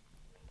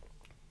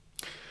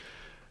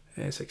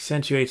 This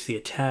accentuates the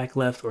attack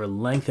left or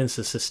lengthens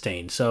the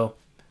sustain. So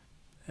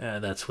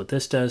that's what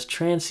this does.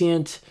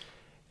 Transient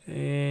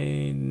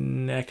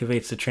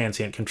activates the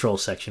transient control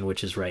section,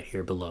 which is right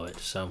here below it.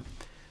 So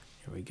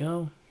here we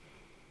go.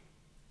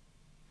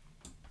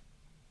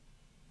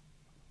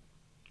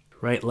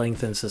 Right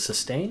lengthens the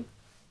sustain.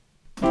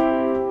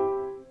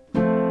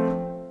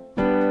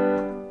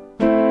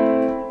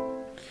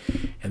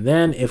 And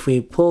then if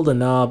we pull the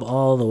knob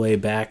all the way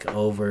back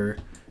over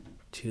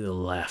to the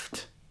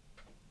left,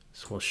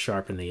 this will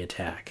sharpen the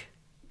attack,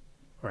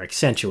 or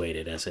accentuate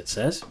it as it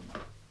says.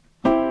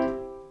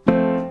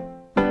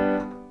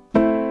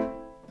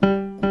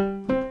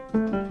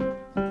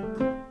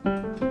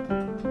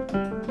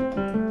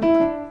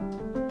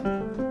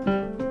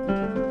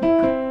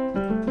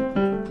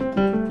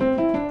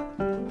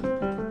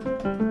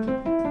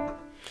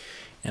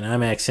 And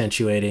I'm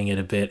accentuating it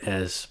a bit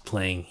as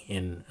playing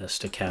in a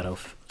staccato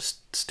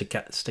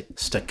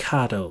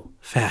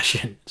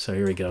fashion. So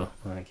here we go,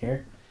 like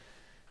here.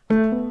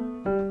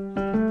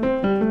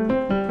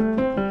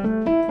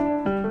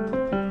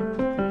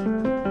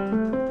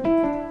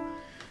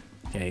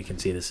 Okay, you can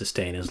see the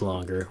sustain is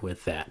longer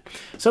with that.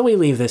 So we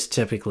leave this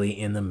typically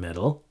in the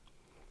middle.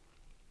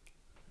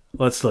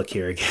 Let's look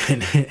here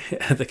again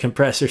at the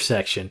compressor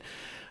section.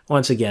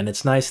 Once again,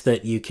 it's nice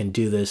that you can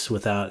do this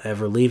without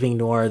ever leaving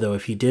Noire, though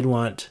if you did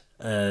want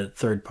a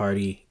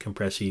third-party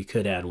compressor, you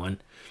could add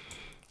one.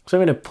 So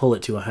I'm going to pull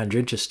it to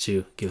 100 just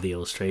to give the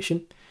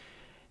illustration.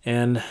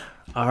 And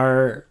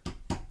our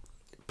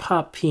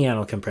pop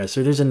piano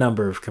compressor, there's a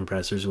number of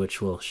compressors,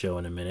 which we'll show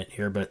in a minute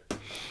here, but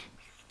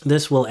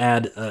this will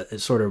add a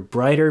sort of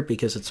brighter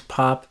because it's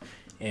pop,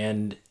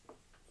 and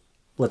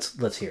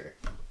let's hear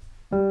it.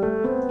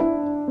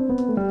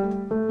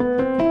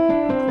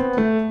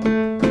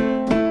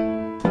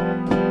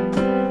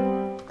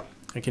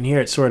 I can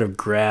hear it sort of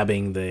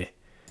grabbing the...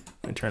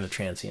 Let me turn the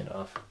transient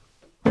off.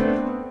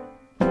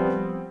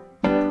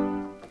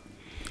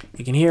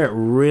 You can hear it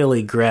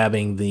really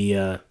grabbing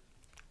the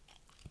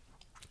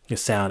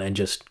sound and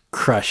just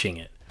crushing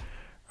it.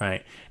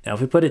 Right. Now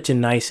if we put it to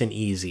nice and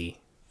easy,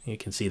 you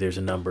can see there's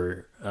a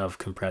number of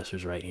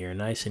compressors right here.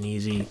 Nice and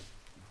easy.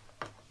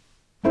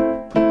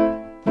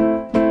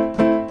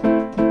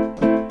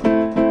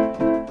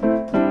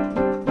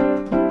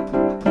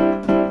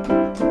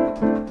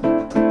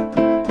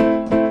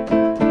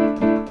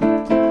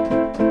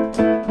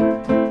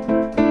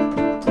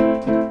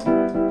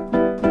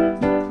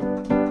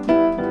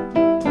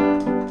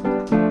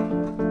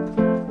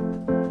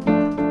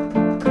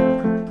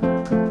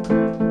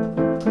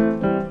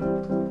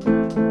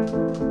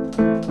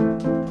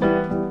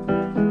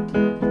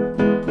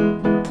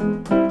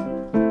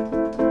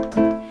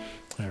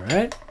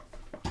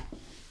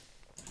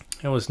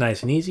 That was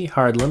nice and easy.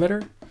 Hard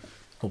limiter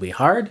will be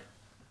hard.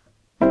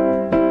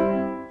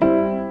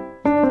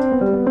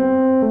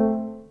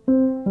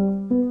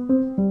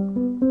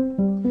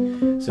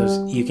 So as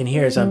you can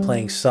hear as I'm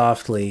playing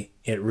softly,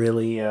 it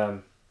really,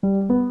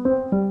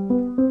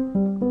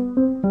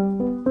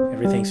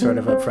 everything's sort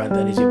of up front.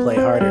 Then as you play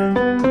harder,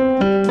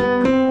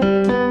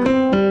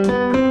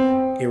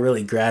 it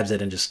really grabs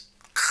it and just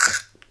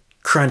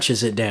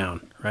crunches it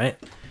down, right?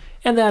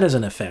 And that is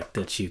an effect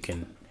that you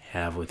can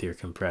have with your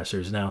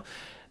compressors. Now,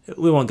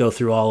 we won't go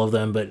through all of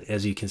them, but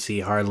as you can see,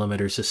 hard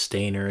limiter,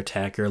 sustainer,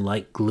 attacker,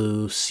 light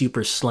glue,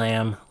 super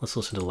slam. Let's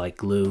listen to light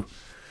glue.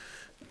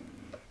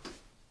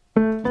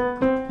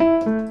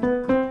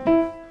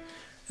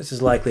 This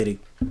is likely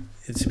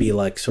to be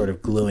like sort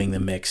of gluing the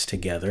mix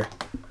together.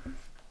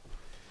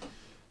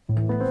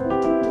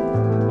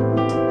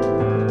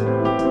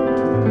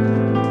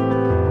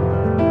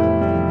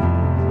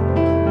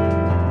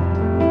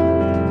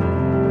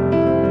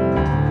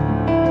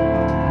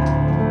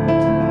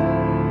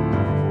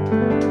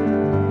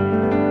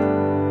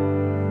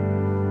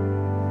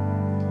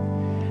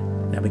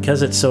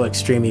 Because it's so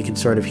extreme, you can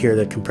sort of hear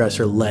the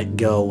compressor let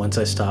go once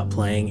I stop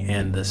playing,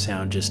 and the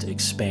sound just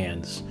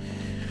expands.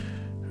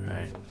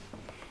 Right.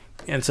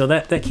 And so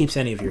that keeps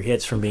any of your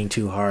hits from being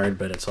too hard,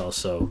 but it's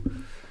also,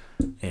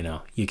 you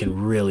know, you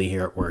can really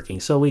hear it working.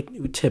 So we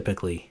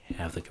typically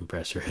have the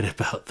compressor at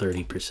about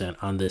 30%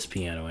 on this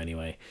piano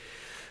anyway.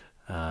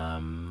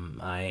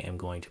 I am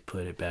going to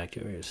put it back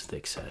to where's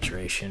thick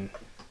saturation.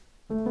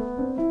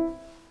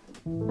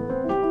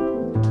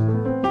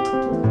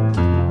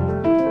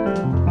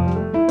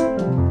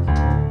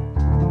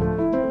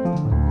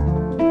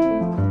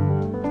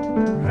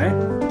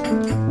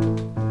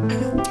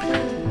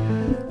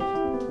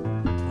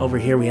 Over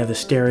here we have the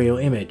stereo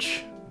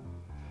image.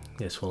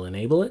 This will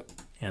enable it,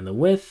 and the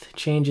width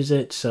changes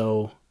it,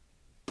 so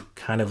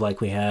kind of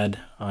like we had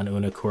on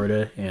Una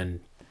Corda,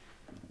 and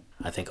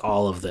I think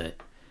all of the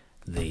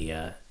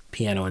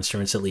piano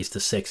instruments, at least the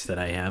 6 that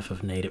I have of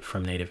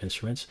from Native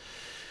Instruments.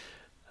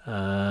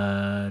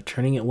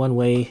 Turning it one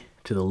way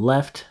to the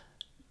left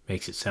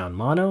makes it sound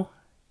mono,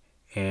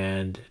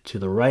 and to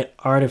the right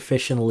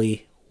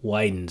artificially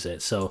widens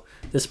it. So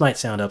this might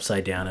sound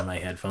upside down in my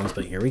headphones,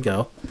 but here we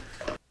go.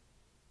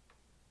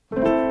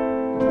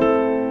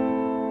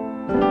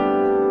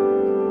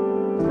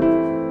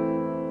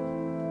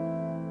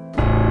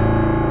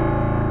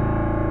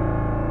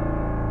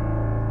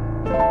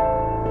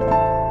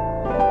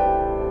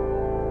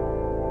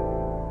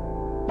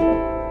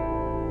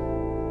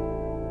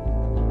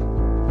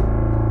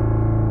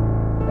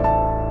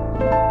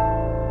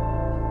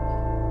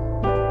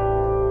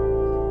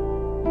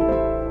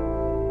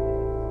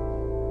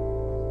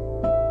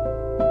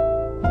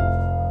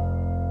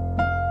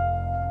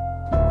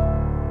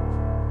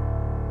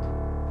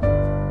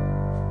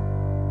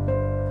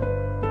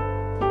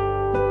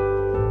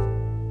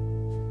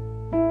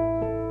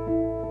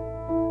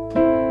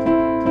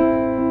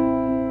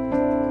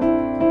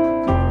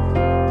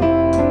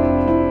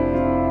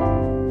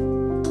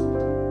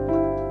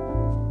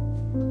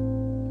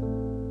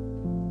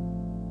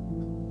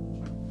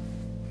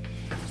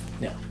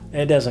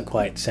 It doesn't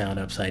quite sound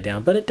upside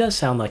down, but it does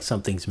sound like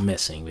something's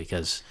missing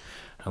because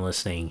I'm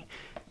listening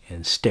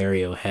in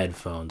stereo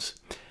headphones.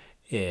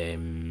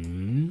 If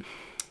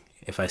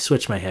I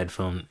switch my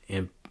headphone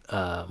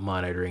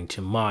monitoring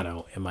to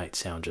mono, it might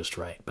sound just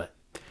right. But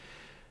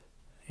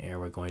here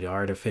we're going to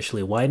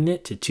artificially widen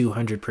it to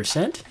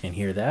 200% and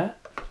hear that.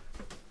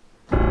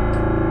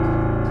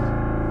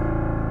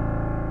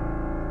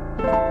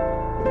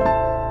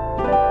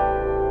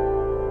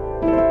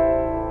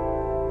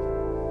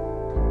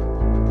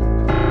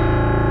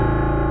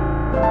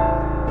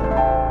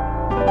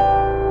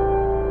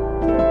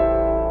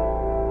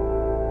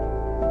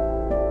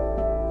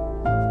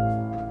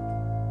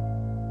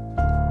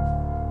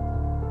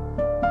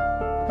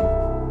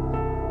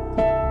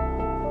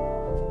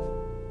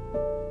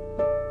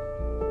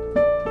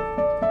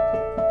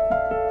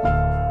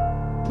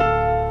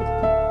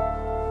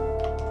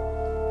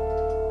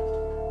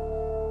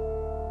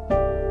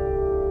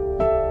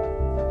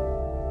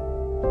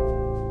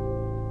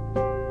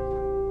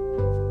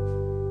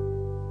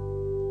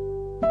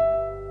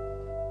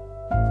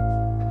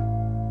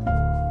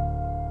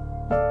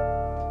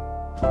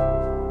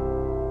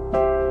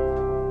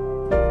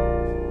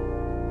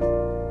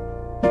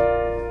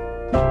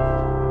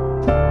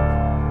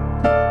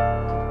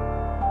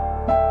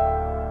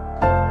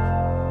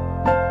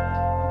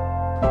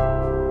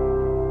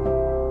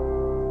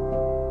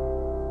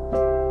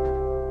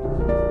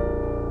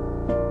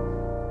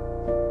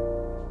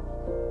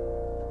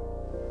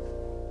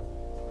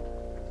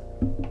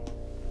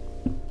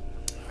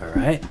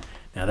 Alright,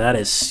 now that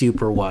is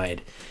super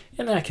wide,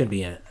 and that can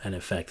be an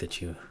effect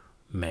that you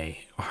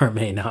may or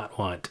may not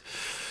want.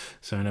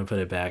 So I'm going to put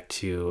it back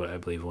to, I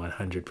believe,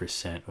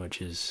 100%,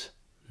 which is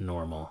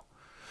normal.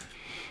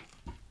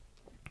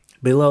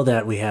 Below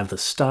that we have the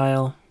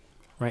style.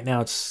 Right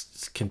now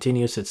it's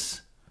continuous,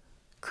 it's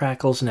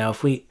crackles. Now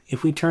if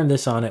we turn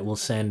this on, it will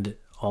send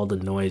all the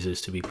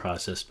noises to be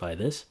processed by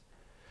this.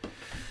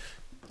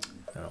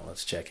 Now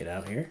let's check it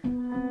out here.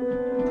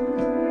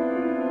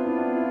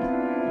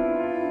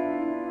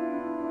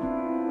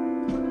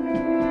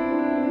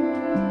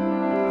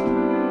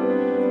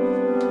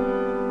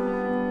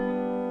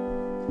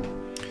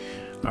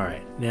 All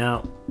right,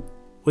 now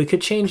we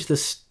could change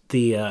this,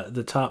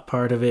 the top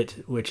part of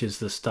it, which is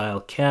the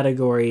style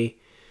category,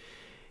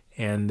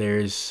 and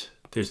there's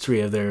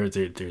three of there.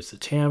 There's the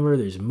timbre,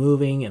 there's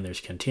moving, and there's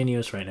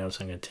continuous. Right now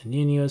it's on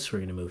continuous. We're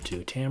going to move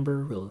to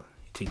timbre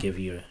to give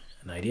you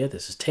an idea.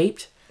 This is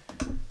taped.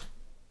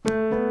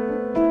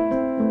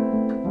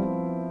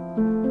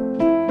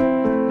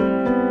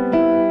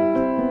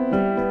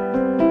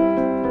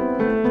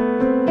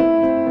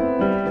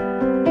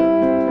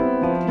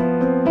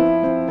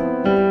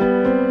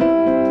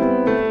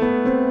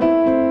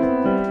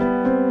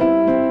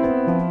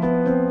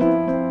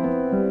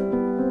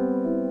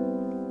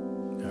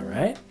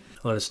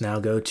 Let us now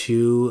go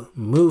to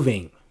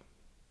moving,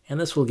 and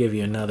this will give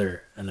you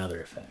another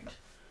effect.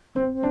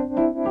 So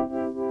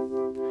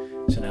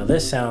now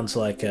this sounds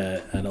like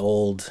an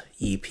old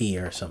EP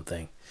or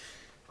something.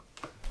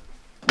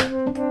 It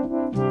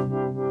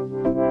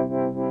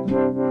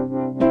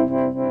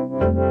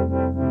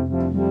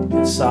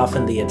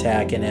softened the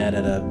attack and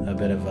added a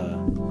bit of a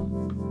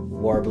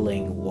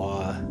warbling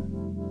wah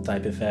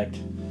type effect.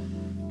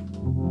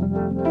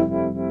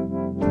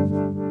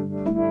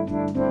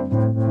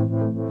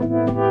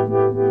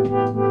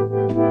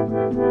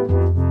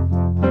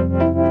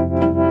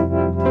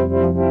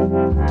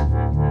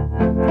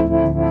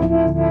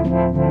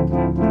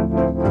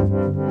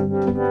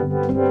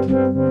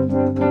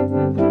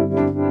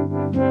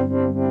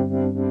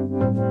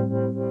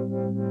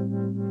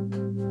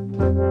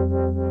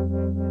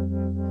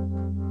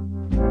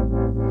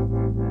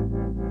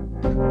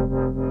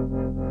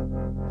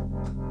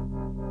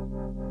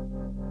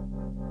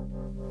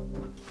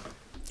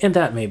 And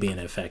that may be an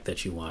effect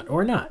that you want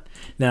or not.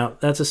 Now,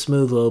 that's a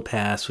smooth low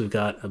pass. We've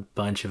got a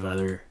bunch of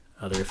other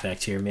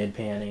effects here, mid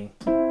panning.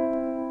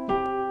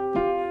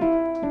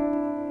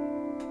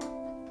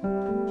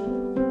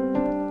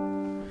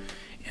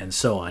 And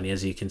so on.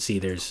 As you can see,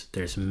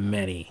 there's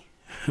many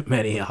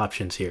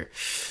options here.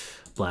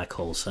 Black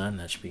hole sun,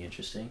 that should be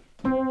interesting.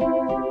 All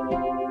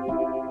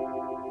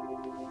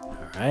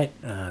right,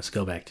 let's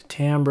go back to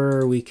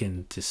timbre. We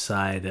can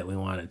decide that we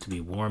want it to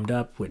be warmed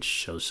up, which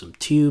shows some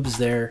tubes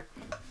there.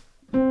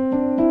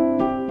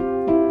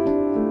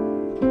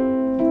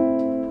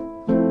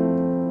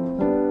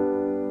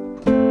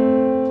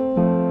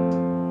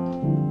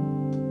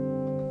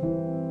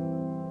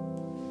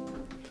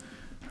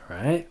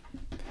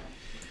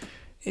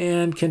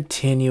 And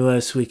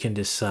continuous, we can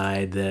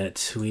decide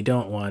that we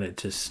don't want it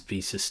to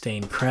be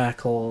sustained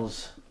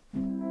crackles.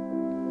 We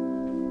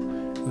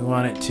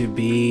want it to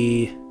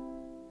be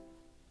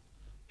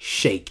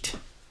shaked.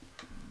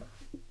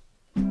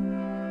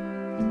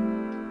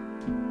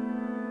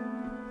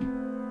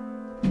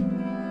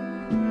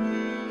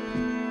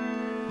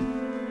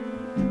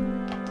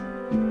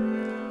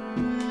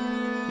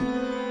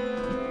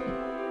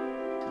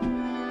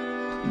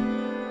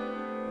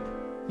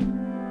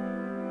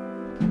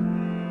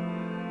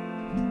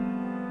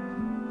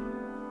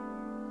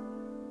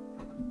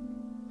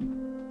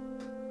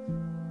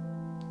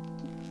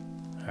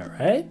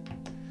 Right?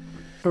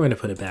 We're going to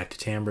put it back to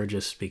timbre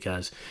just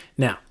because.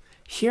 Now,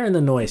 here in the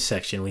noise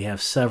section, we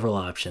have several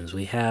options.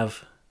 We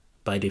have,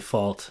 by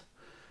default,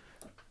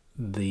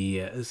 and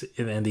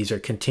these are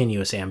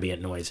continuous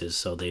ambient noises,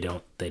 so they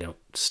don't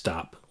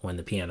stop when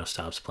the piano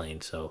stops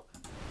playing. So,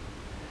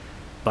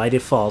 by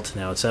default,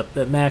 now it's up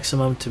at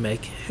maximum to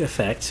make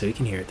effect, so you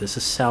can hear it. This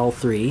is Saal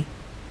 3,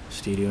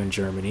 studio in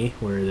Germany,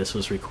 where this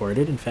was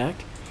recorded, in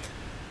fact.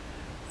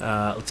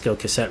 Let's go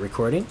cassette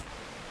recording.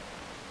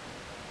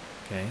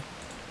 Okay.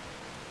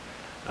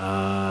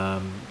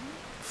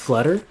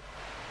 Flutter,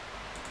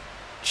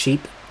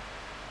 cheap,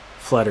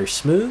 flutter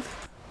smooth.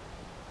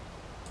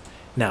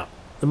 Now,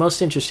 the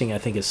most interesting I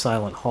think is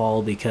silent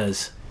hall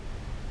because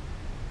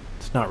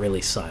it's not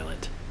really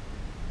silent.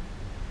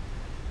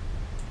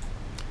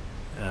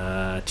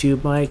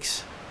 Tube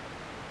mics.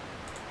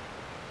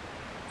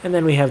 And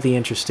then we have the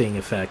interesting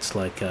effects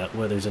like,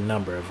 well, there's a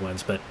number of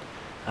ones, but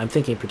I'm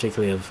thinking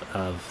particularly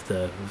of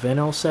the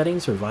vinyl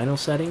settings or vinyl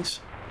settings.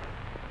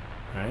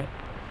 All right.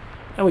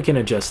 And we can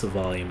adjust the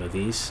volume of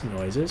these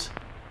noises.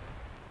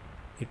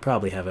 You'd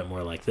probably have it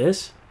more like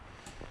this.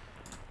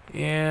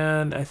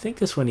 And I think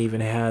this one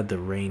even had the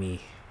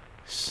rainy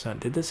sun.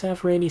 Did this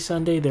have rainy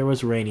Sunday? There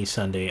was rainy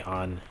Sunday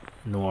on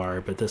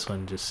Noire, but this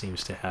one just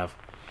seems to have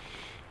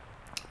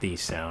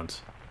these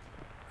sounds.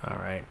 All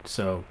right,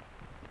 so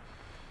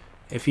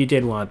if you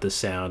did want the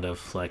sound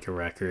of like a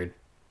record,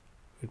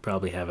 you'd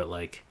probably have it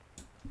like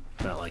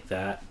about like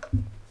that.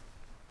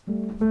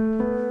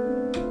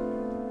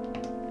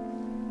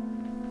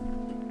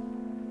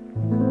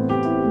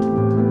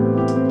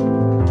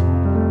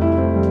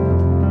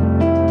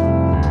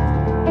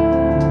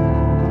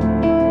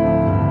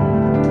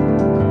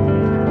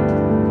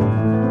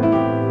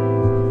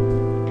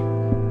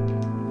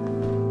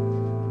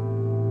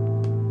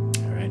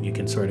 You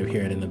can sort of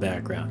hear it in the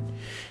background.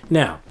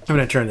 Now, I'm going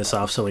to turn this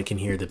off so we can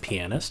hear the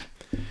pianist.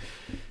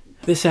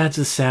 This adds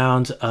the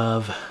sounds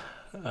of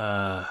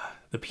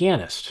the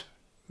pianist,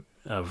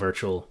 a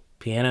virtual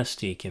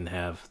pianist. You can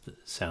have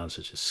sounds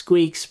such as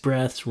squeaks,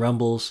 breaths,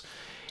 rumbles,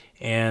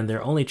 and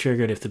they're only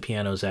triggered if the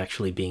piano is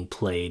actually being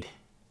played.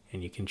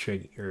 And you can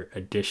trigger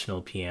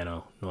additional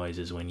piano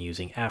noises when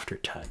using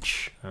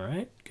aftertouch. All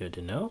right, good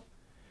to know.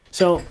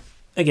 So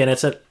again,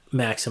 it's a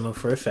maximum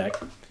for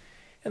effect.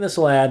 And this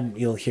will add,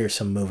 you'll hear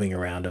some moving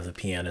around of the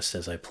pianist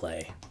as I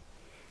play.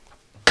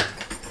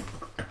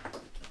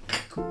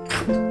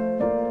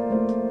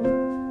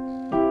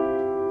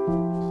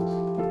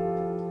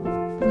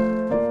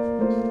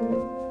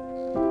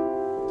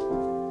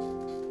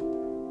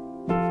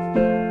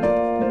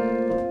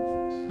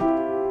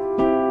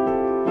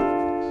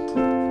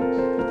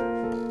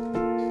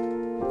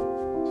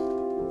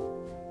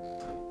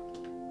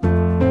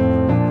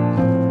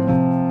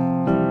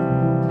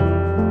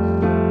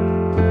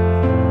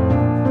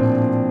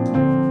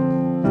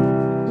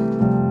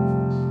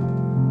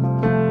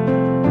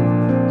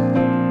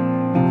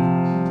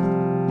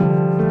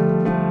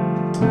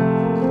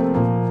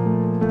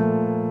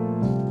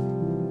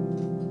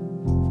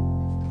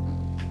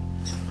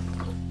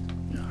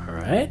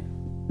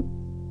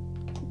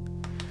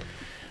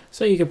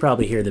 So you can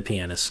probably hear the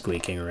pianist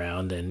squeaking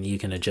around, and you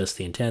can adjust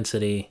the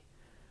intensity.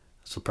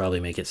 This will probably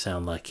make it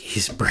sound like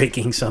he's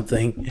breaking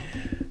something.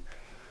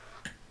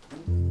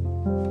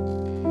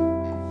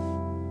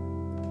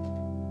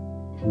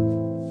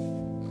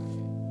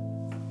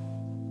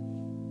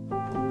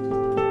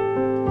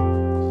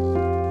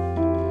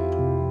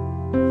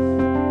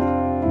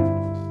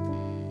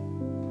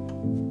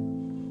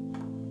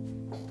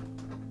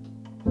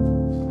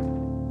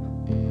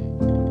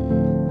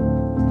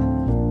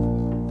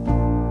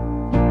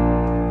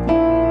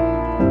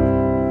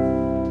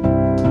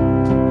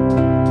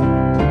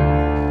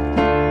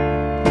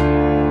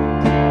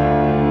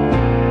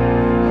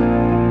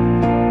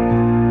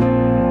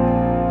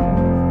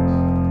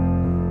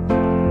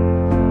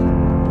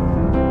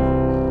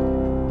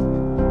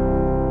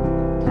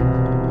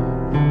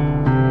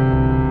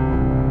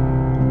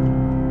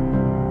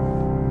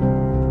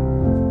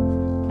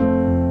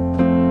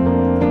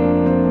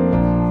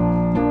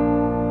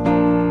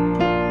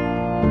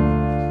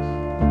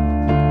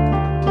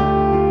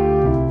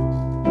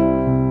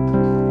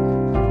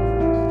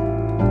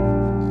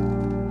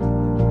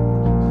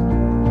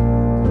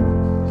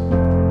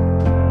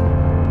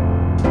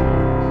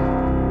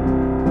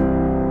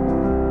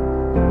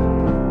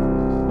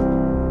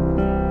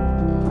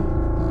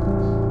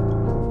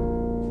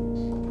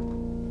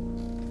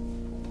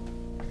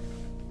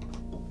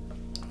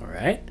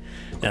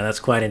 Now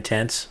that's quite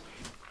intense,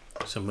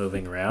 so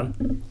moving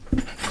around.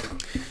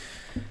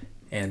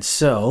 And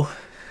so,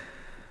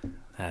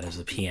 that is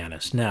the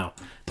pianist. Now,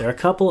 there are a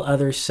couple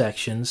other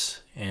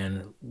sections,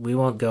 and we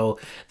won't go...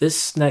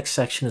 This next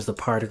section is the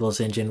particles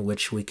engine,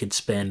 which we could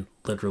spend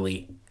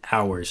literally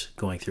hours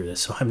going through this,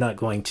 so I'm not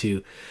going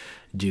to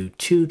do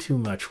too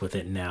much with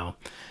it now.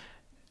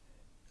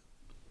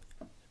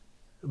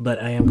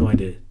 But I am going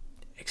to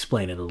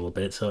explain it a little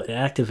bit. So it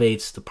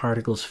activates the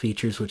particles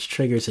features, which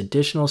triggers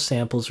additional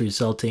samples,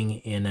 resulting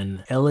in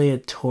an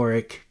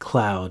aleatoric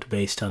cloud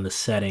based on the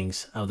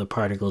settings of the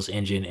particles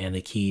engine and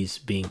the keys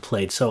being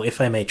played. So if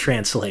I may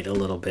translate a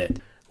little bit,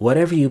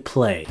 whatever you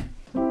play,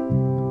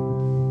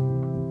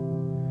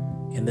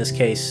 in this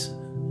case,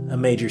 a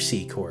major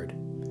C chord,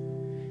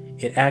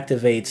 it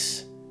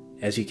activates,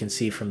 as you can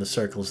see from the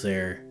circles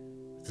there,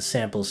 the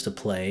samples to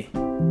play.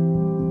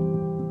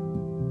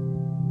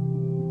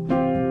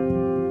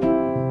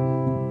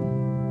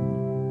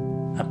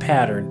 A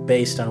pattern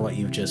based on what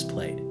you've just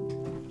played.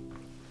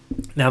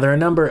 Now there are a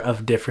number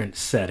of different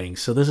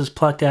settings. So this is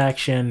plucked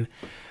action.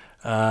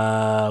 We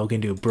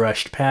can do a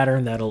brushed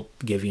pattern. That'll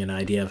give you an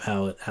idea of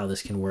how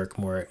this can work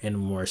more in a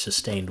more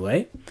sustained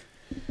way.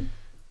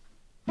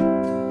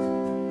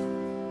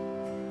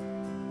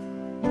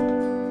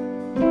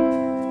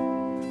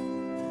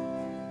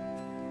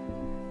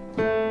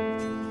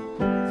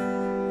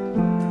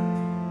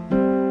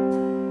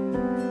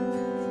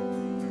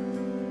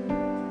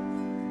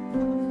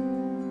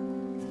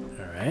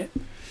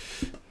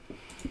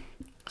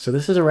 So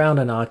this is around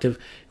an octave.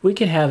 We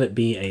can have it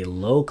be a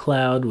low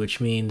cloud, which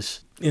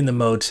means in the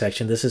mode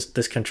section,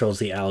 this controls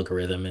the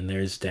algorithm, and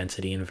there's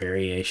density and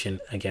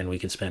variation. Again, we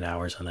could spend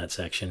hours on that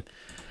section.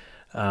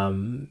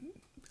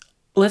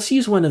 Let's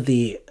use one of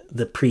the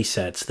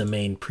presets, the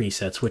main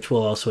presets, which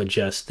will also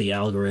adjust the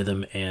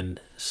algorithm and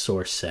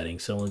source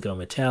settings. So we'll go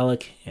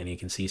metallic, and you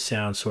can see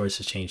sound source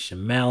has changed to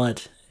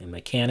mallet and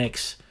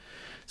mechanics.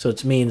 So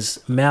it means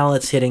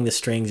mallets hitting the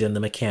strings and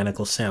the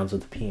mechanical sounds of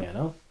the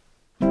piano.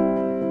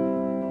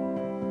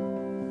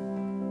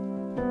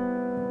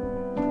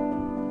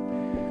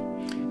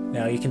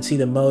 Now you can see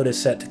the mode is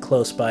set to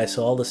close by,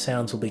 so all the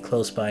sounds will be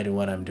close by to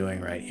what I'm doing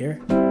right here.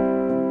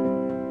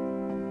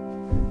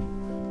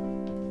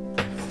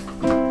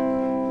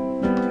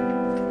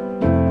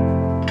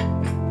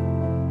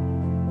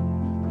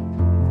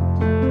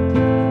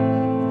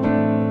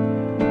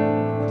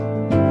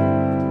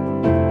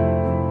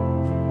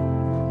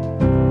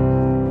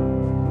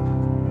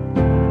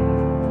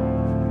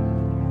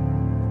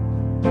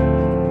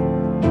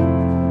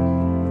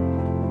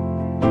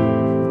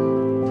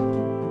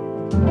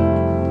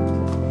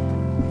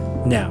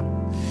 Now,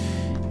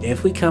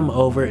 if we come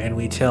over and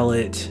we tell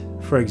it,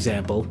 for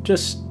example,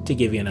 just to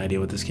give you an idea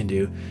what this can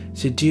do,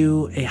 to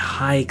do a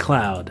high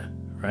cloud,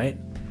 right?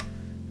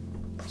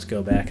 Let's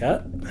go back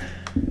up.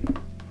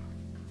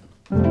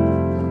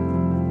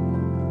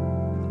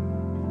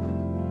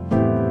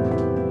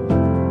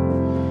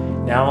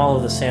 Now all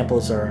of the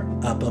samples are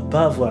up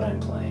above what I'm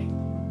playing.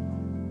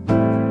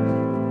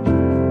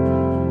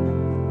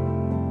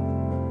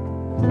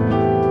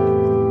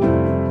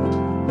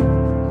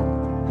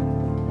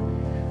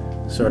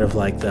 Sort of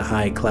like the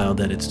high cloud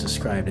that it's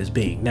described as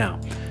being. Now,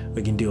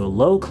 we can do a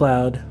low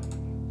cloud,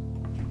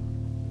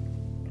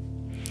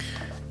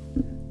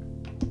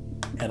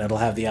 and it'll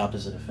have the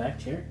opposite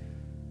effect here.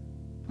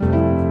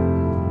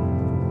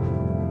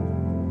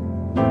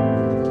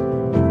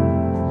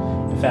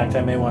 In fact,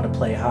 I may want to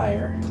play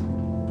higher.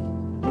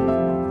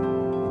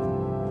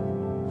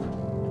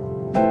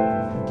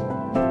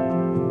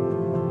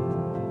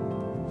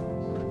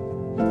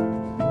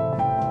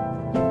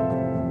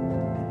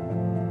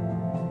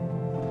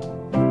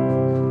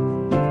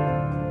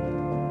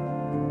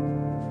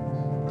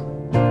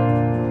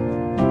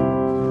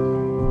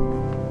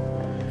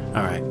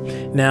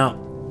 Now,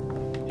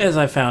 as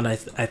I found, I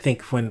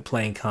think when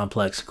playing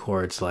complex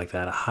chords like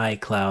that, a high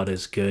cloud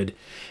is good.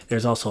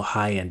 There's also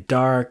high and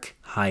dark,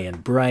 high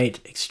and bright,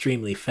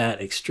 extremely fat,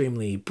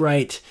 extremely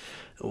bright.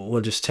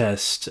 We'll just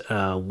test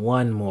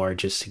one more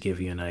just to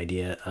give you an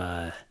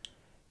idea.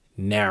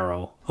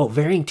 Narrow. Oh,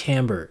 varying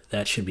timbre.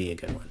 That should be a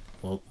good one.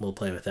 We'll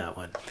play with that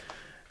one.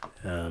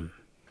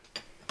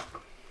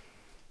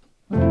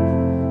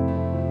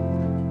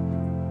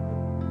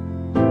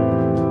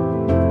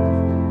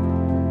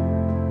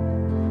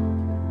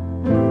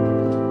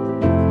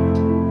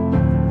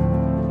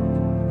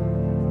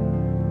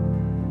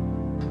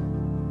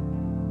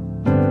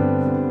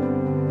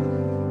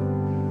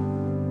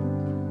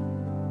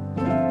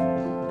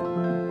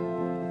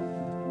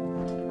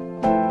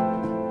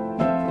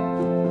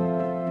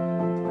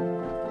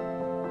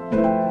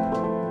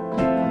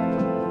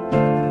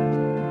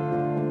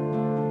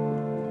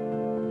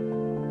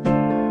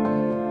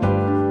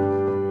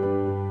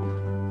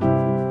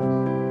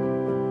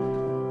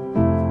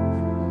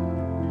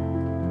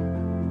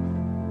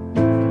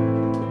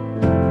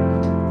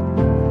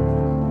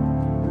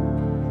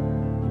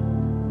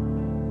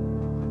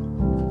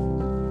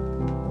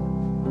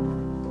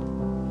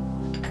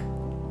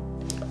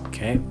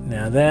 Okay,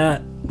 now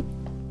that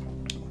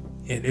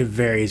it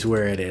varies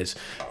where it is,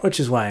 which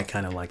is why I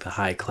kind of like the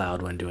high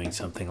cloud when doing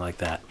something like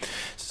that.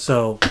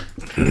 So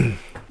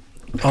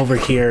over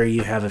here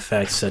you have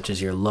effects such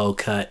as your low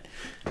cut,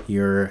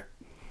 your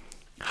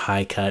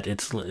high cut.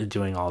 It's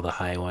doing all the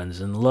high ones,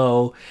 and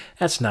low,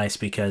 that's nice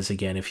because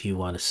again, if you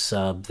want to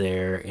sub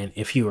there, and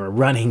if you are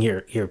running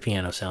your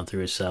piano sound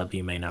through a sub,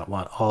 you may not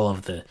want all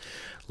of the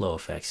low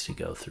effects to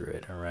go through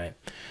it. All right.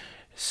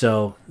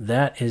 So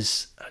that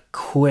is a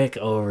quick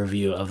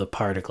overview of the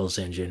Particles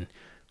engine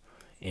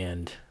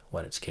and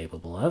what it's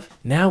capable of.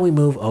 Now we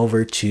move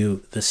over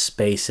to the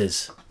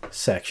spaces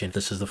section.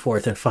 This is the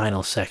fourth and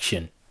final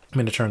section. I'm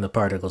going to turn the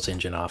Particles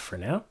engine off for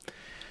now.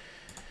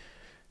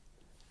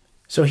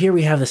 So here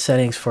we have the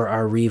settings for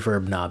our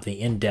reverb knob, the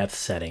in-depth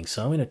settings.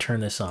 So I'm going to turn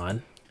this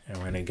on, and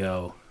we're going to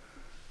go.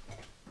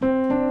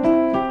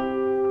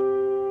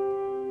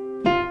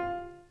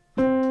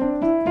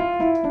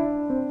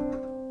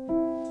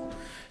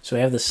 So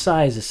we have the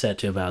size is set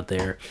to about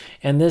there,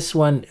 and this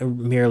one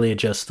merely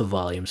adjusts the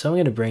volume. So I'm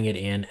going to bring it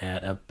in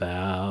at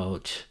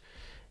about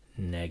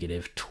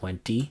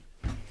 -20.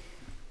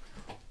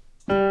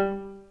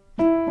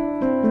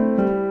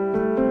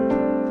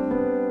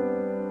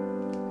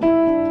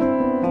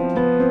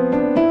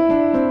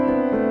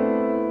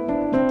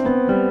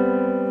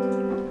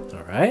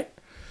 All right.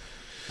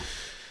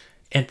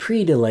 And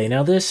pre-delay.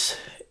 Now this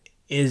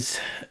is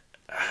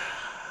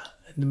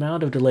the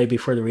amount of delay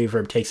before the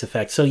reverb takes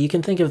effect. So you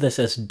can think of this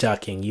as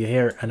ducking. You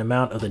hear an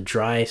amount of the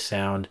dry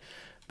sound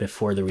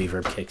before the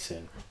reverb kicks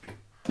in.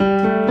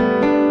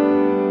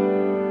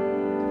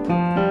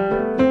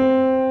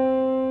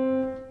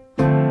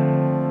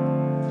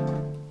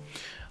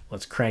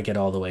 Let's crank it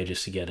all the way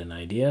just to get an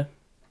idea.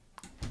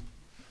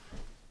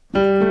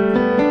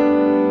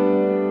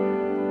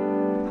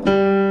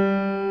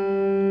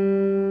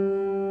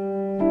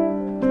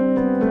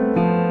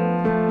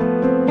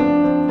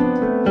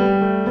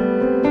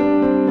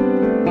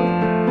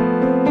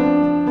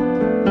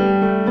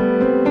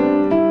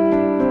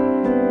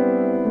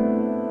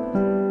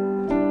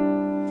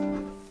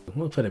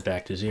 We'll put it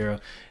back to 0.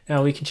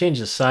 Now we can change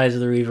the size of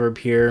the reverb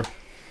here.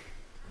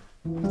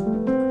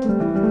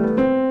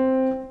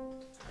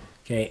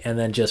 Okay, and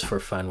then just for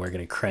fun, we're going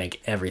to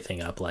crank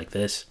everything up like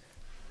this.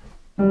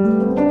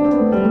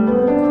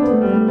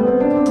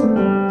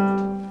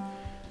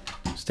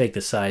 Let's take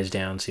the size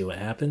down, see what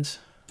happens.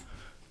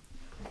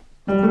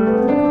 Okay,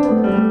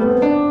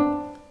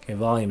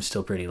 volume's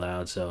still pretty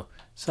loud, so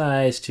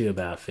size to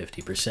about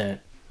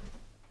 50%.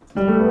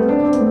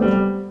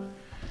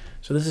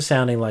 So this is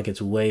sounding like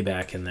it's way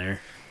back in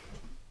there.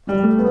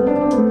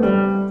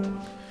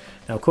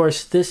 Now, of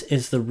course, this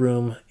is the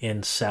room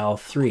in Sal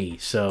 3,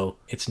 so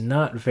it's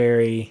not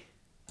very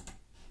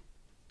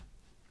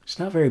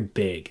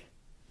big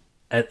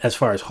as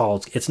far as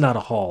halls. It's not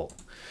a hall.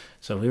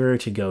 So if we were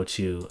to go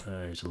to,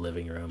 there's a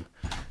living room.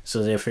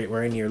 So if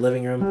we're in your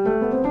living room,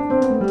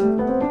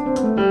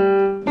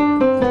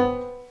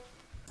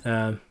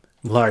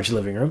 large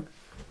living room.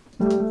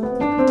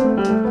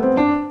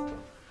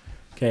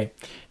 Okay,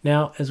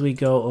 now as we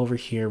go over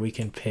here, we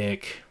can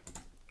pick,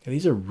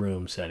 these are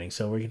room settings,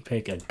 so we can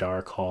pick a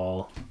dark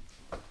hall.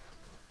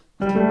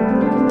 Okay,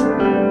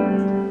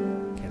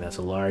 that's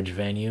a large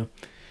venue.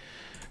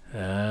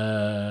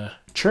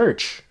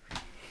 Church.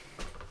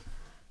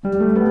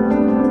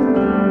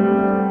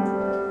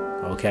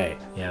 Okay,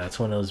 yeah, that's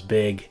one of those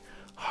big,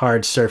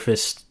 hard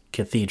surface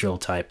cathedral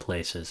type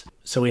places.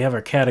 So we have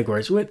our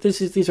categories.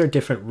 These are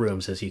different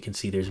rooms, as you can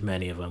see. There's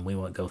many of them. We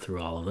won't go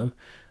through all of them.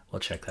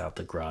 We'll check out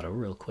the grotto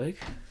real quick.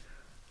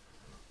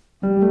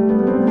 Okay,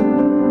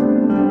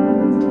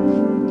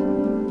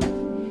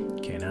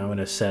 now I'm going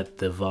to set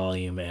the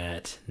volume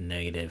at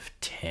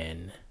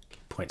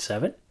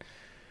 -10.7.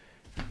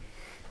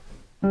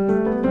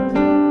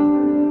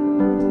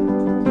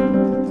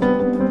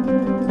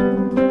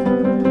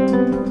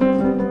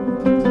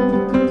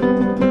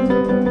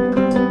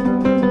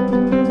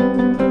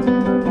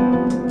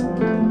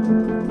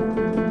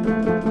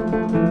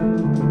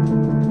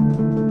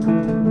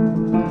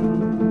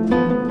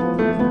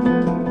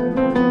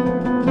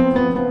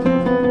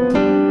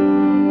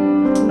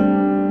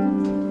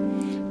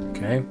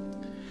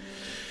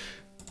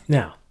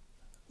 Now,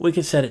 we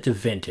can set it to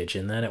vintage,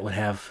 and then it would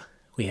have,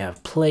 we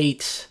have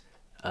plates,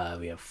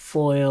 we have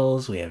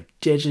foils, we have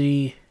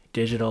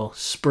digital,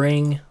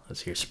 spring.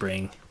 Let's hear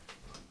spring.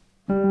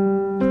 That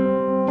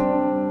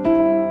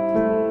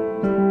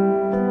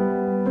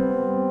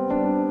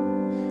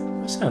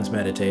sounds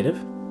meditative.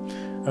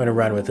 I'm going to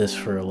run with this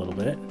for a little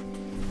bit.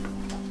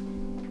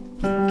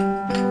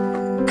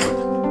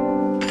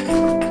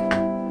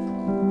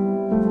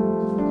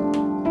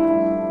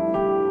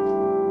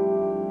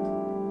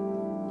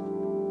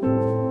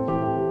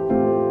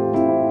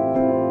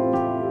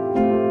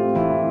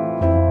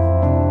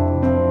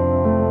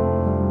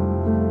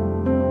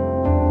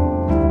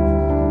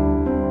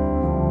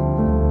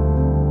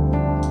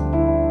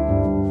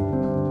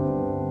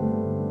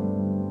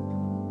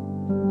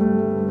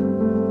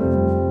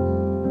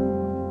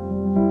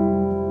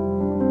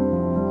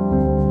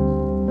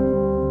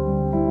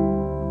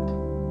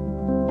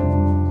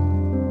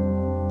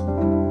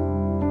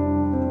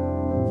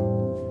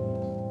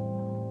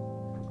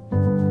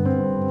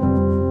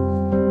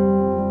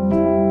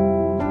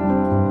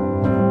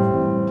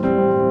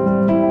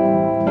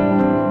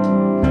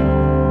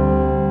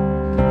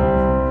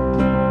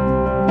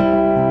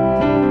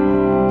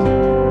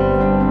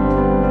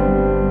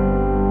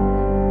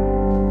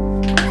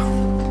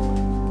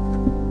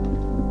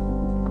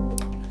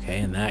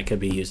 Could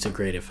be used to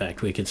great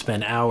effect. We could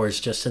spend hours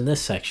just in this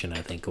section,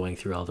 I think, going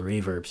through all the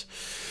reverbs.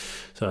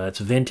 So that's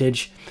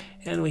vintage,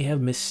 and we have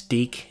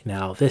Mystique.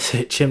 Now this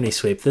chimney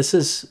sweep, this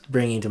is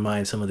bringing to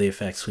mind some of the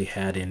effects we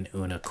had in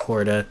Una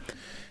Corda.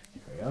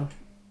 Here we go.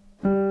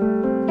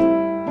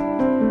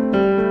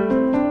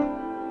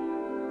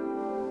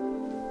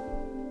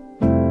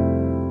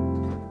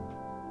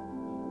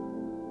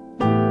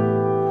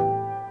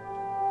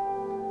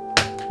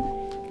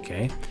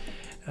 Okay.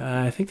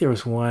 I think there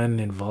was one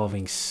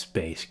involving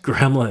space.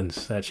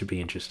 Gremlins. That should be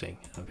interesting.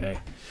 Okay.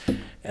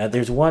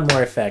 There's one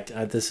more effect.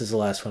 This is the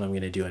last one I'm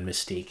going to do in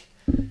Mystique.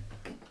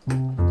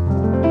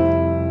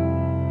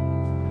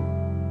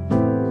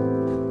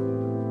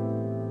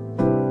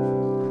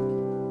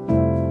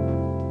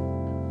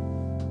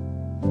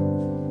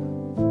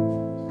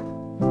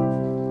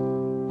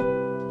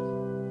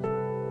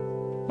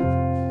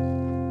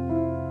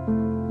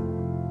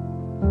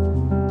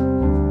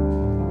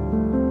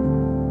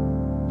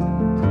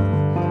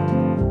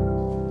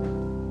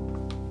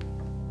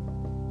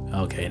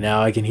 Okay,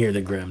 now I can hear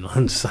the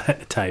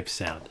Gremlins type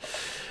sound.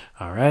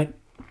 All right.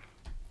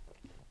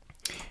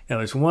 Now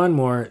there's one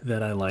more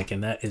that I like,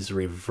 and that is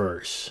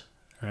reverse.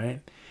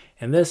 Right?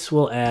 And this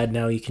will add,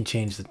 now you can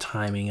change the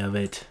timing of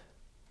it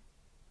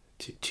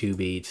to 2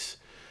 beats,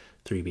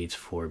 3 beats,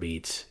 4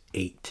 beats,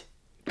 8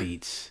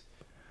 beats.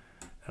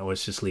 Now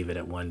let's just leave it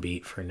at 1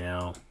 beat for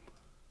now.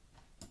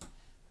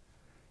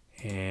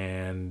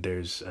 And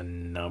there's a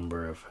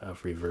number of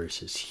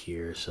reverses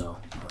here, so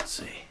let's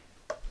see.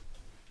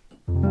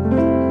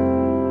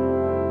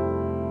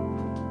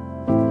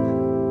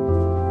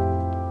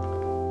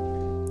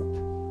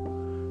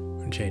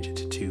 Change it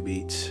to 2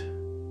 beats.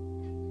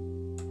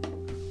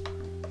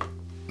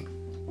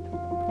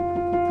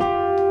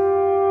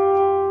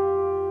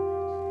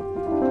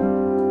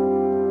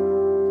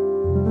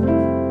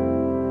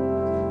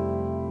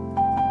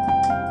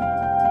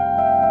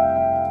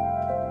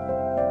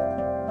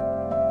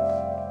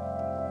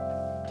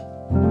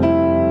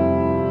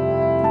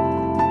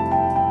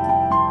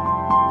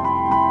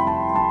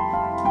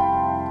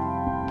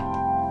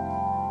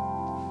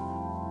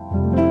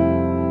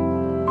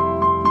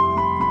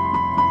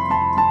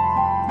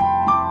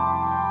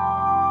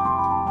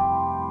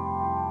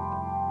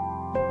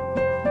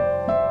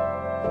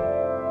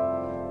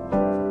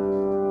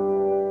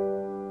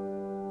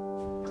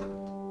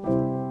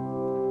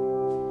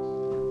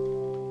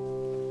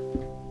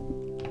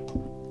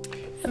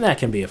 And that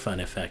can be a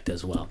fun effect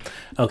as well.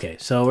 Okay,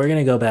 so we're going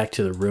to go back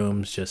to the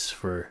rooms just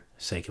for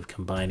sake of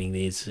combining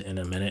these in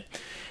a minute.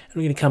 And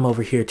we're going to come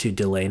over here to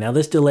delay. Now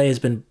this delay has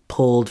been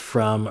pulled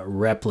from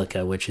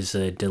Replica, which is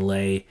a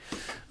delay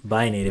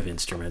by Native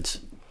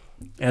Instruments,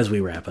 as we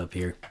wrap up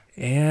here.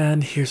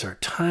 And here's our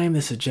time.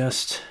 This is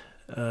just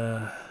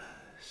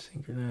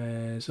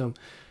synchronize. So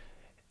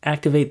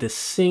activate the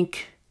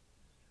sync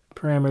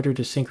parameter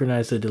to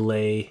synchronize the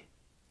delay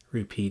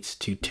repeats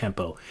to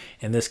tempo.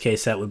 In this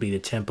case, that would be the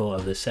tempo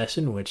of the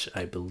session, which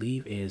I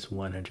believe is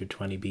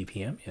 120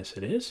 BPM. Yes,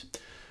 it is.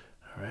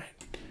 All right.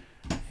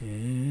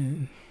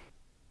 And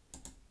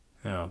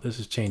oh, this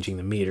is changing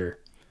the meter.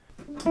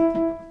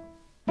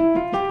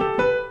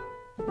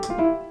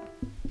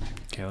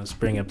 Okay, let's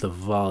bring up the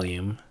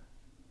volume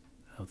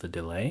of the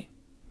delay.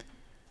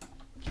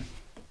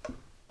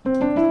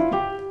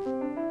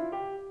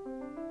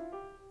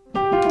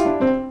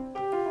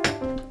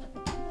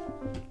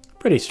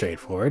 Pretty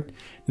straightforward.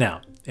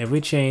 Now, if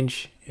we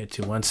change it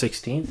to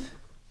 1/16,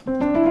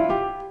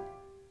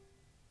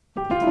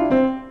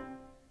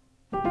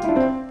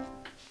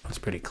 that's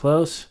pretty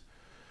close.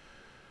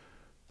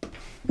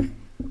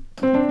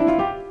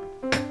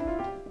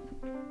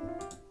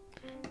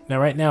 Now,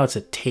 right now it's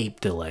a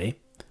tape delay.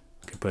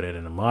 We could put it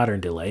in a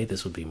modern delay.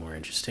 This would be more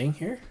interesting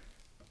here.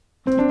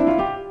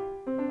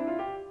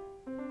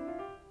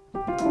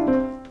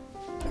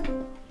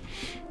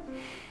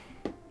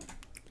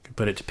 Could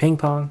put it to ping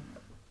pong.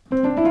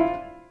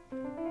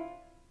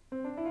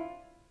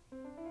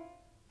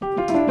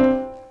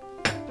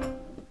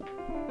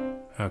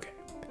 Okay.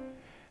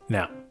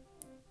 Now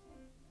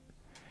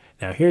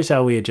here's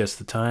how we adjust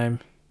the time.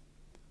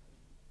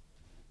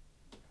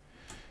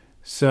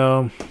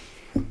 So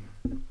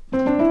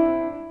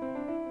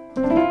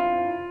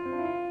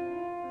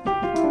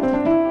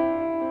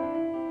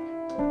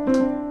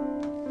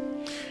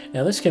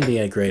now this can be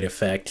a great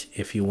effect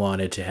if you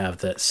wanted to have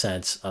that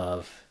sense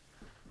of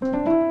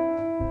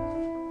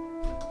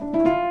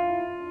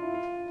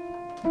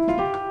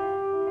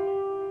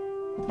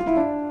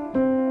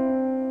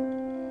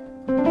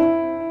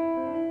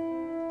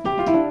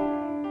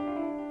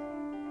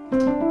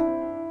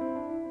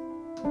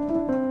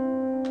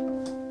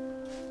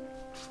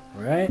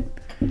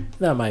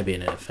that might be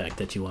an effect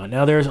that you want.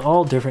 Now there's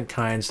all different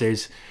kinds.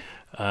 There's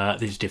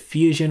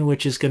diffusion,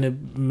 which is going to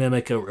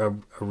mimic a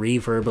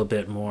reverb a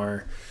bit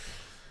more.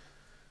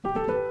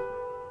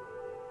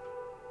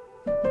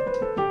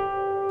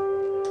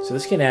 So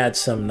this can add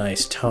some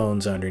nice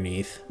tones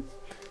underneath.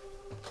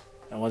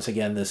 And once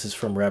again, this is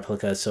from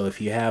Replica, so if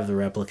you have the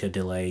Replica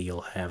delay,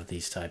 you'll have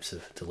these types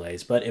of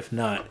delays. But if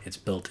not, it's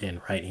built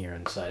in right here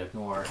inside of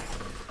Noire.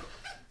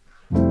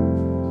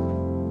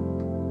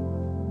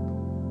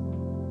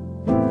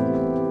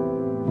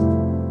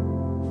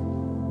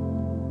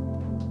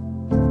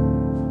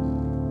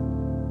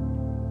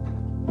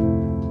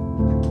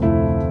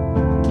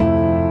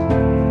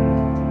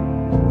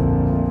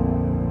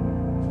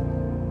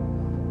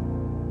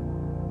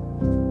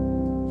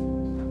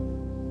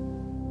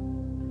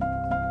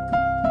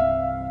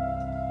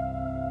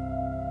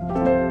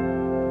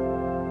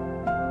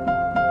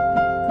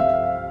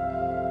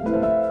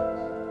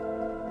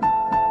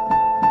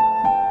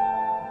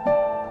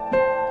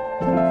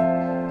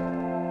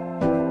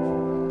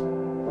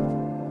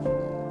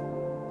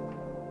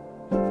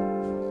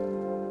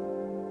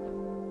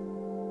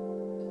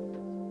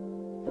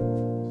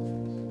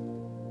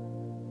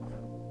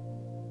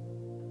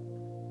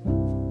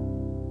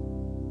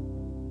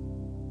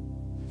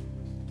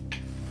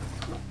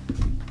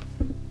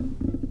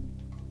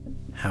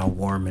 How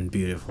warm and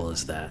beautiful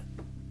is that?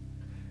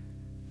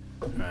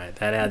 All right,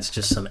 that adds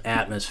just some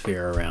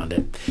atmosphere around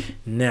it.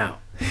 Now,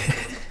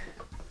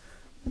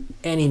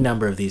 any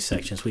number of these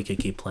sections we could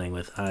keep playing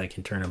with. I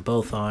can turn them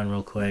both on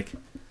real quick.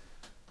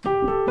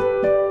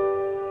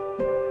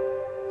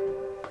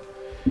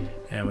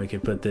 And we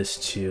could put this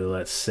to,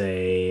 let's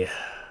say,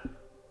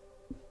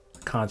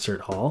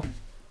 concert hall.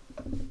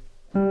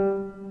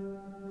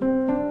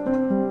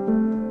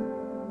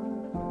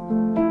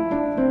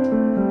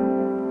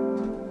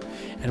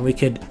 And we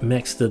could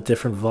mix the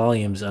different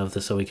volumes of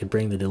this, so we could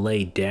bring the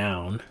delay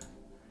down,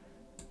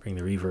 bring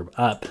the reverb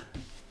up,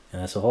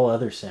 and that's a whole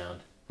other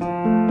sound. Put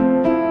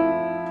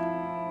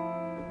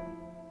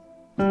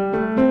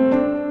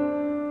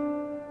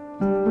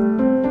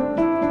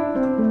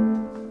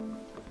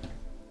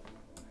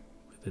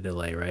the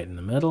delay right in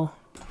the middle.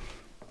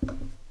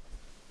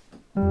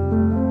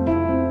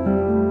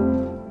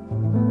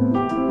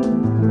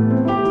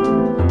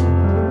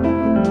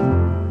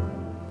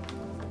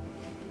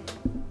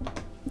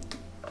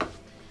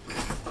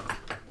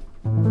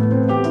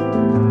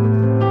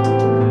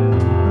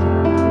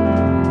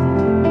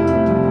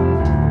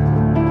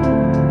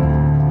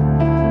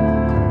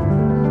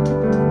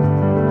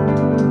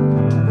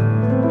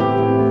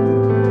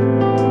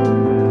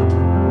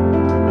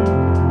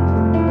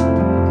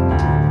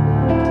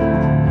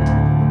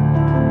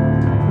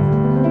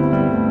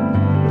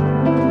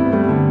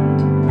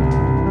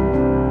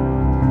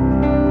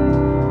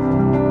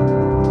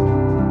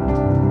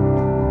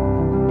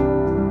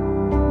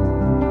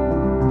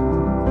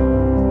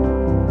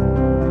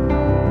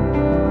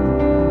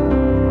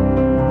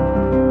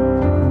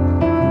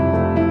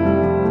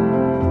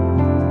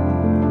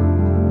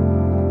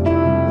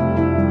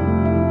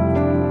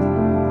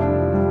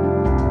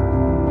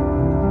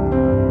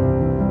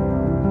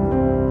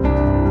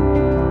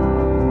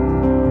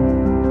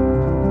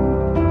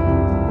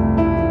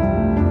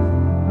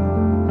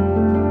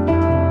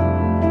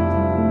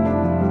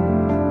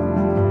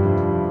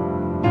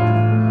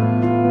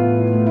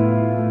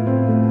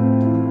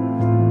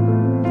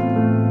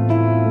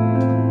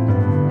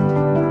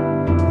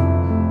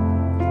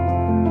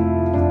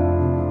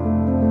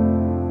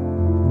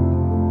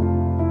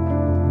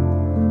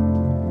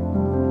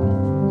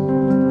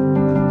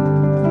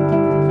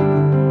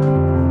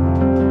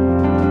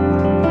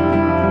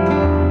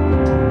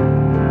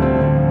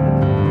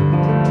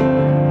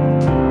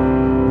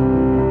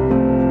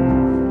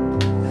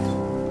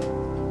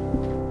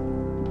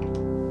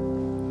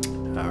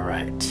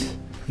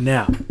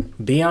 Now,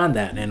 beyond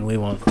that, and we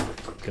won't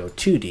go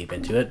too deep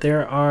into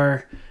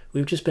it,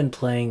 we've just been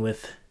playing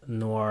with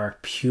Noire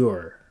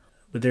Pure.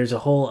 But there's a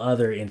whole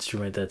other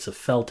instrument that's a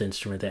felt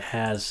instrument that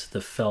has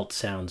the felt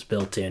sounds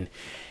built in,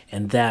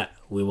 and that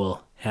we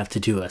will have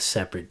to do a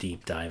separate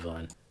deep dive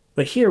on.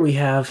 But here we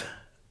have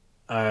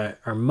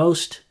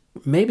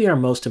maybe our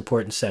most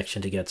important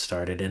section to get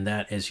started, and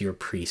that is your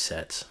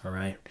presets, all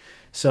right?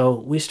 So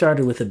we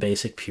started with the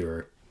basic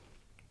Pure.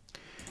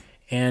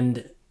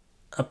 And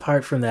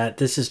apart from that,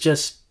 this is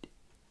just,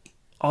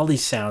 all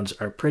these sounds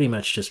are pretty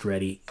much just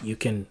ready. You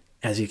can,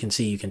 as you can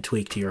see, you can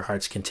tweak to your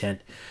heart's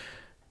content.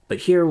 But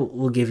here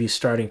we'll give you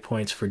starting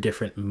points for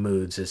different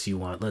moods as you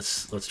want.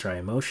 Let's try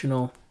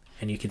emotional.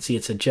 And you can see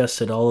it's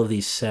adjusted all of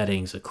these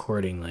settings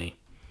accordingly.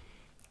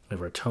 We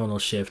have our tonal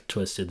shift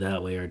twisted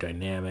that way, our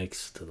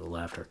dynamics to the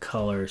left, our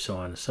color, so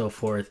on and so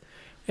forth.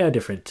 We have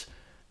different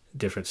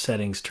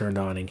settings turned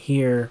on in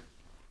here.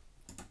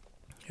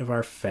 We have our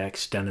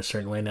effects done a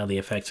certain way. Now the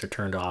effects are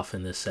turned off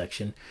in this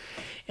section.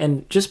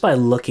 And just by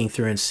looking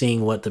through and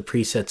seeing what the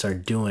presets are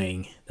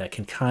doing, that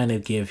can kind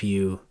of give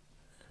you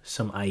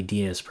some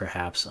ideas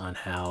perhaps on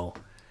how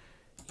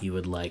you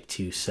would like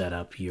to set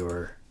up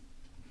your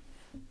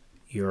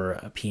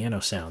piano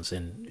sounds,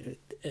 and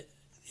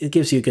it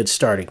gives you a good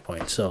starting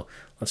point. So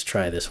let's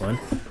try this one.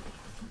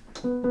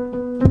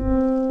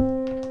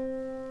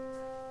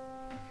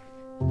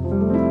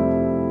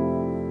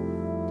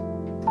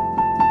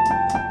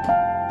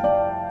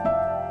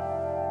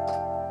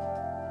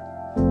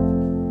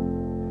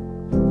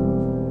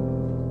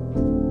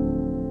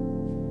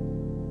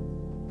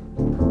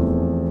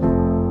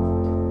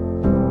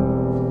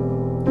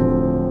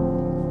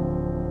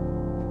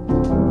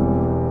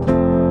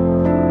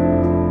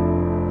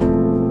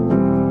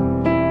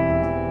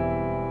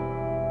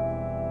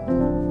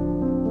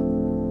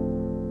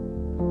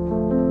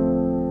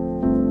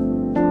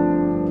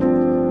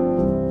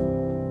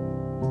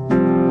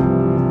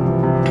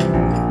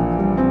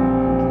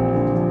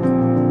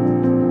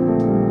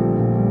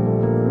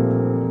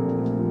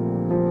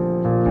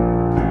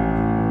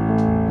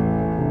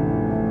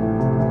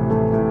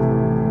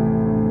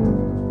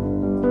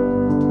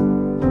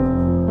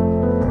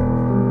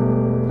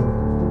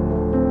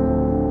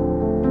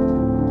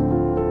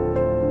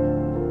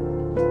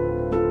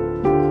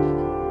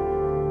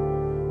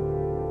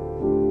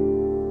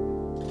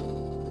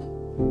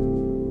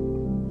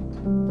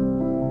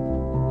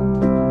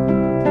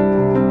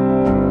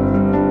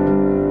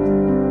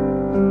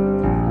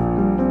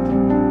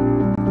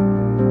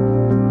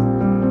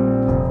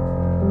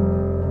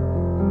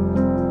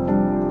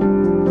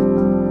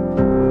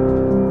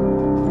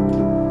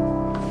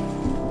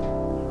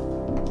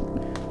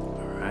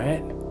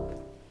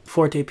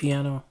 Forte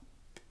piano,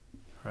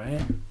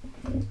 right?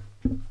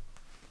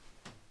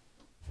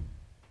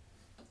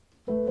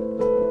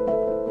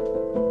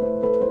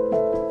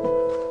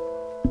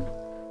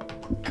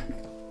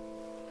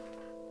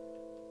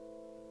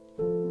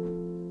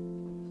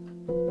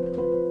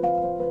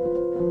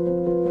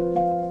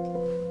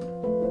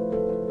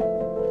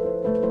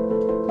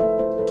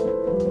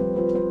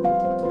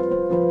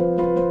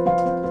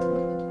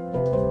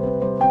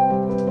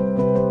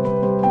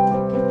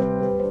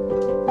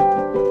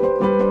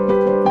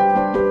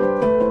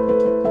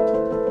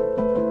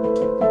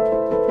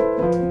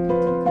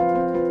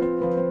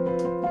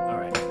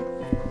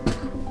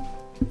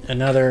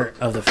 Another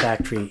of the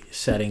factory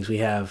settings, we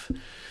have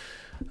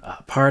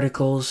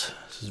particles.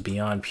 This is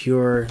beyond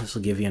pure. This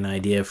will give you an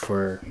idea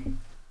for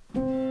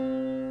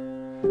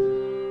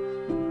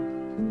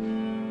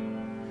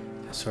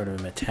sort of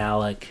a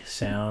metallic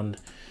sound,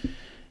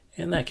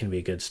 and that can be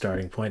a good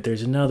starting point.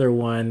 There's another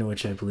one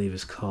which I believe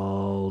is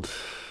called,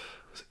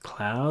 was it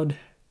Cloud?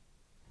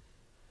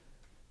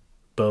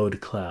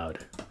 Bowed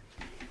Cloud.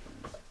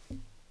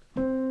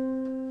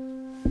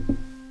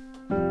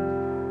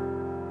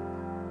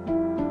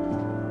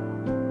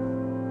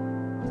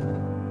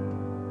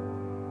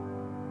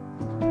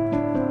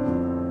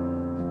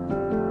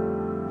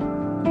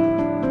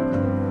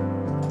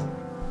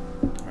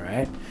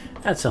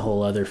 That's a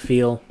whole other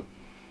feel.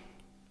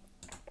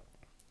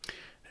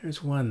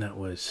 There's one that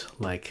was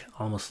like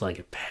almost like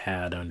a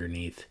pad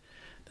underneath.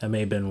 That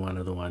may have been one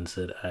of the ones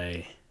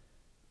that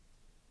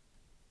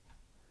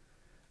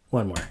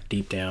one more,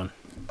 deep down.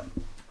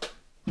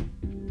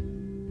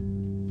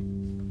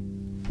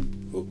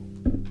 Ooh.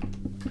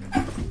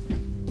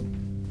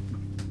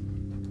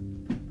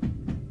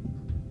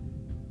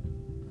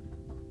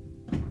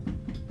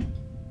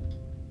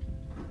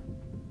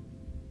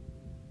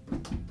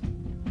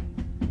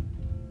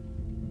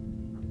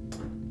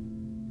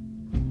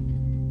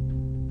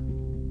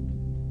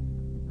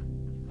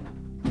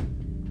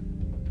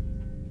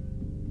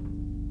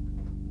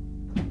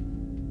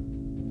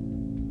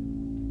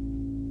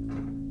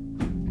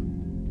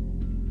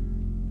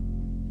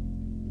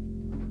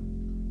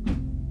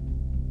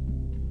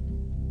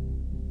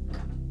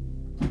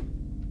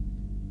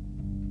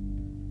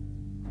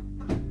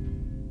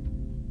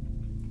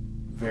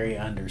 Very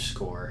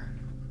underscore.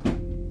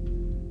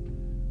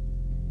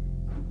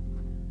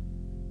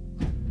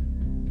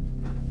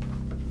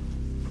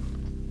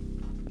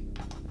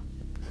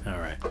 All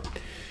right.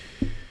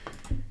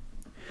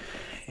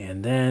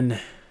 And then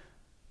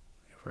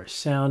for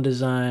sound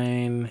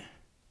design,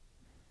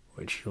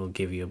 which will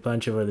give you a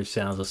bunch of other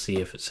sounds. Let's see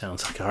if it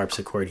sounds like a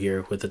harpsichord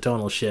here with the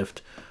tonal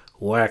shift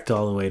whacked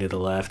all the way to the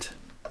left.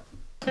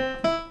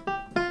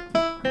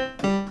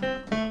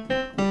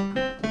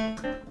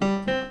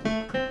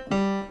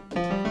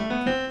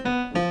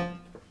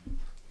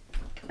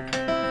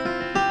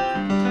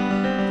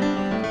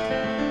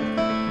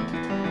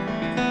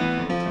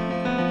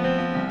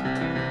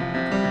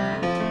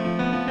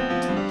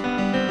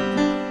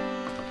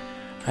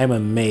 I'm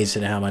amazed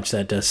at how much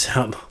that does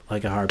sound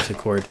like a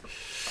harpsichord.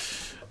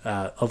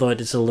 Although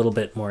it is a little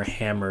bit more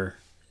hammer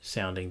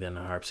sounding than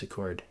a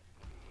harpsichord.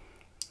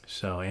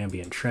 So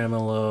ambient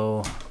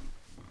tremolo.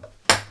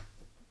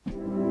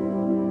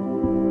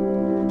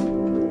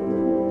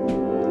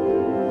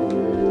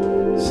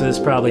 So this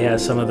probably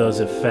has some of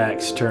those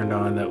effects turned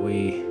on that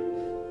we...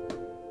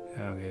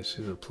 Okay,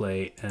 so the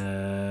plate.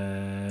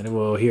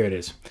 Well, here it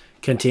is.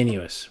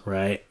 Continuous,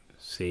 right?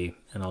 See,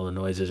 and all the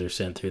noises are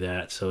sent through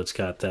that, so it's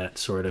got that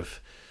sort of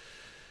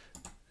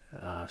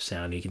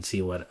sound. You can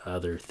see what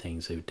other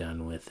things they've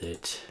done with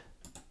it,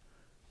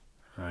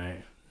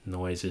 right?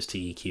 Noises to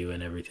EQ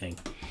and everything.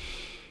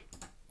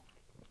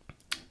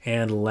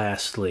 And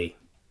lastly,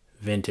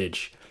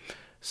 vintage.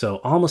 So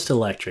almost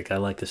electric. I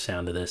like the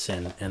sound of this,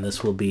 and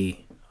this will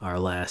be our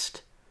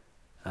last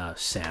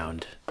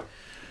sound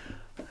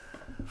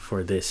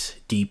for this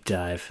deep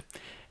dive.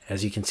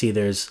 As you can see,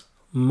 there's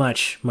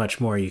much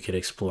more you could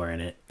explore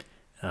in it.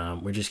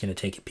 We're just going to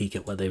take a peek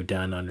at what they've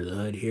done under the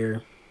hood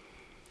here.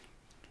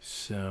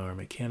 So our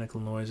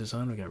mechanical noise is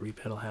on. We got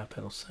repedal, half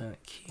pedal,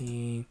 silent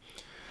key.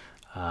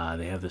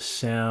 They have the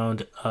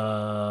sound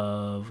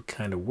of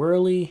kind of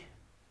whirly.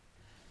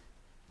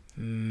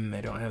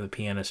 They don't have the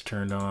pianist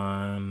turned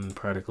on.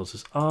 Particles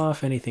is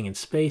off. Anything in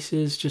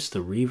spaces, just the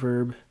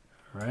reverb.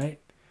 All right.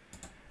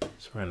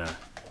 So we're going to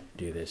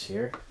do this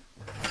here.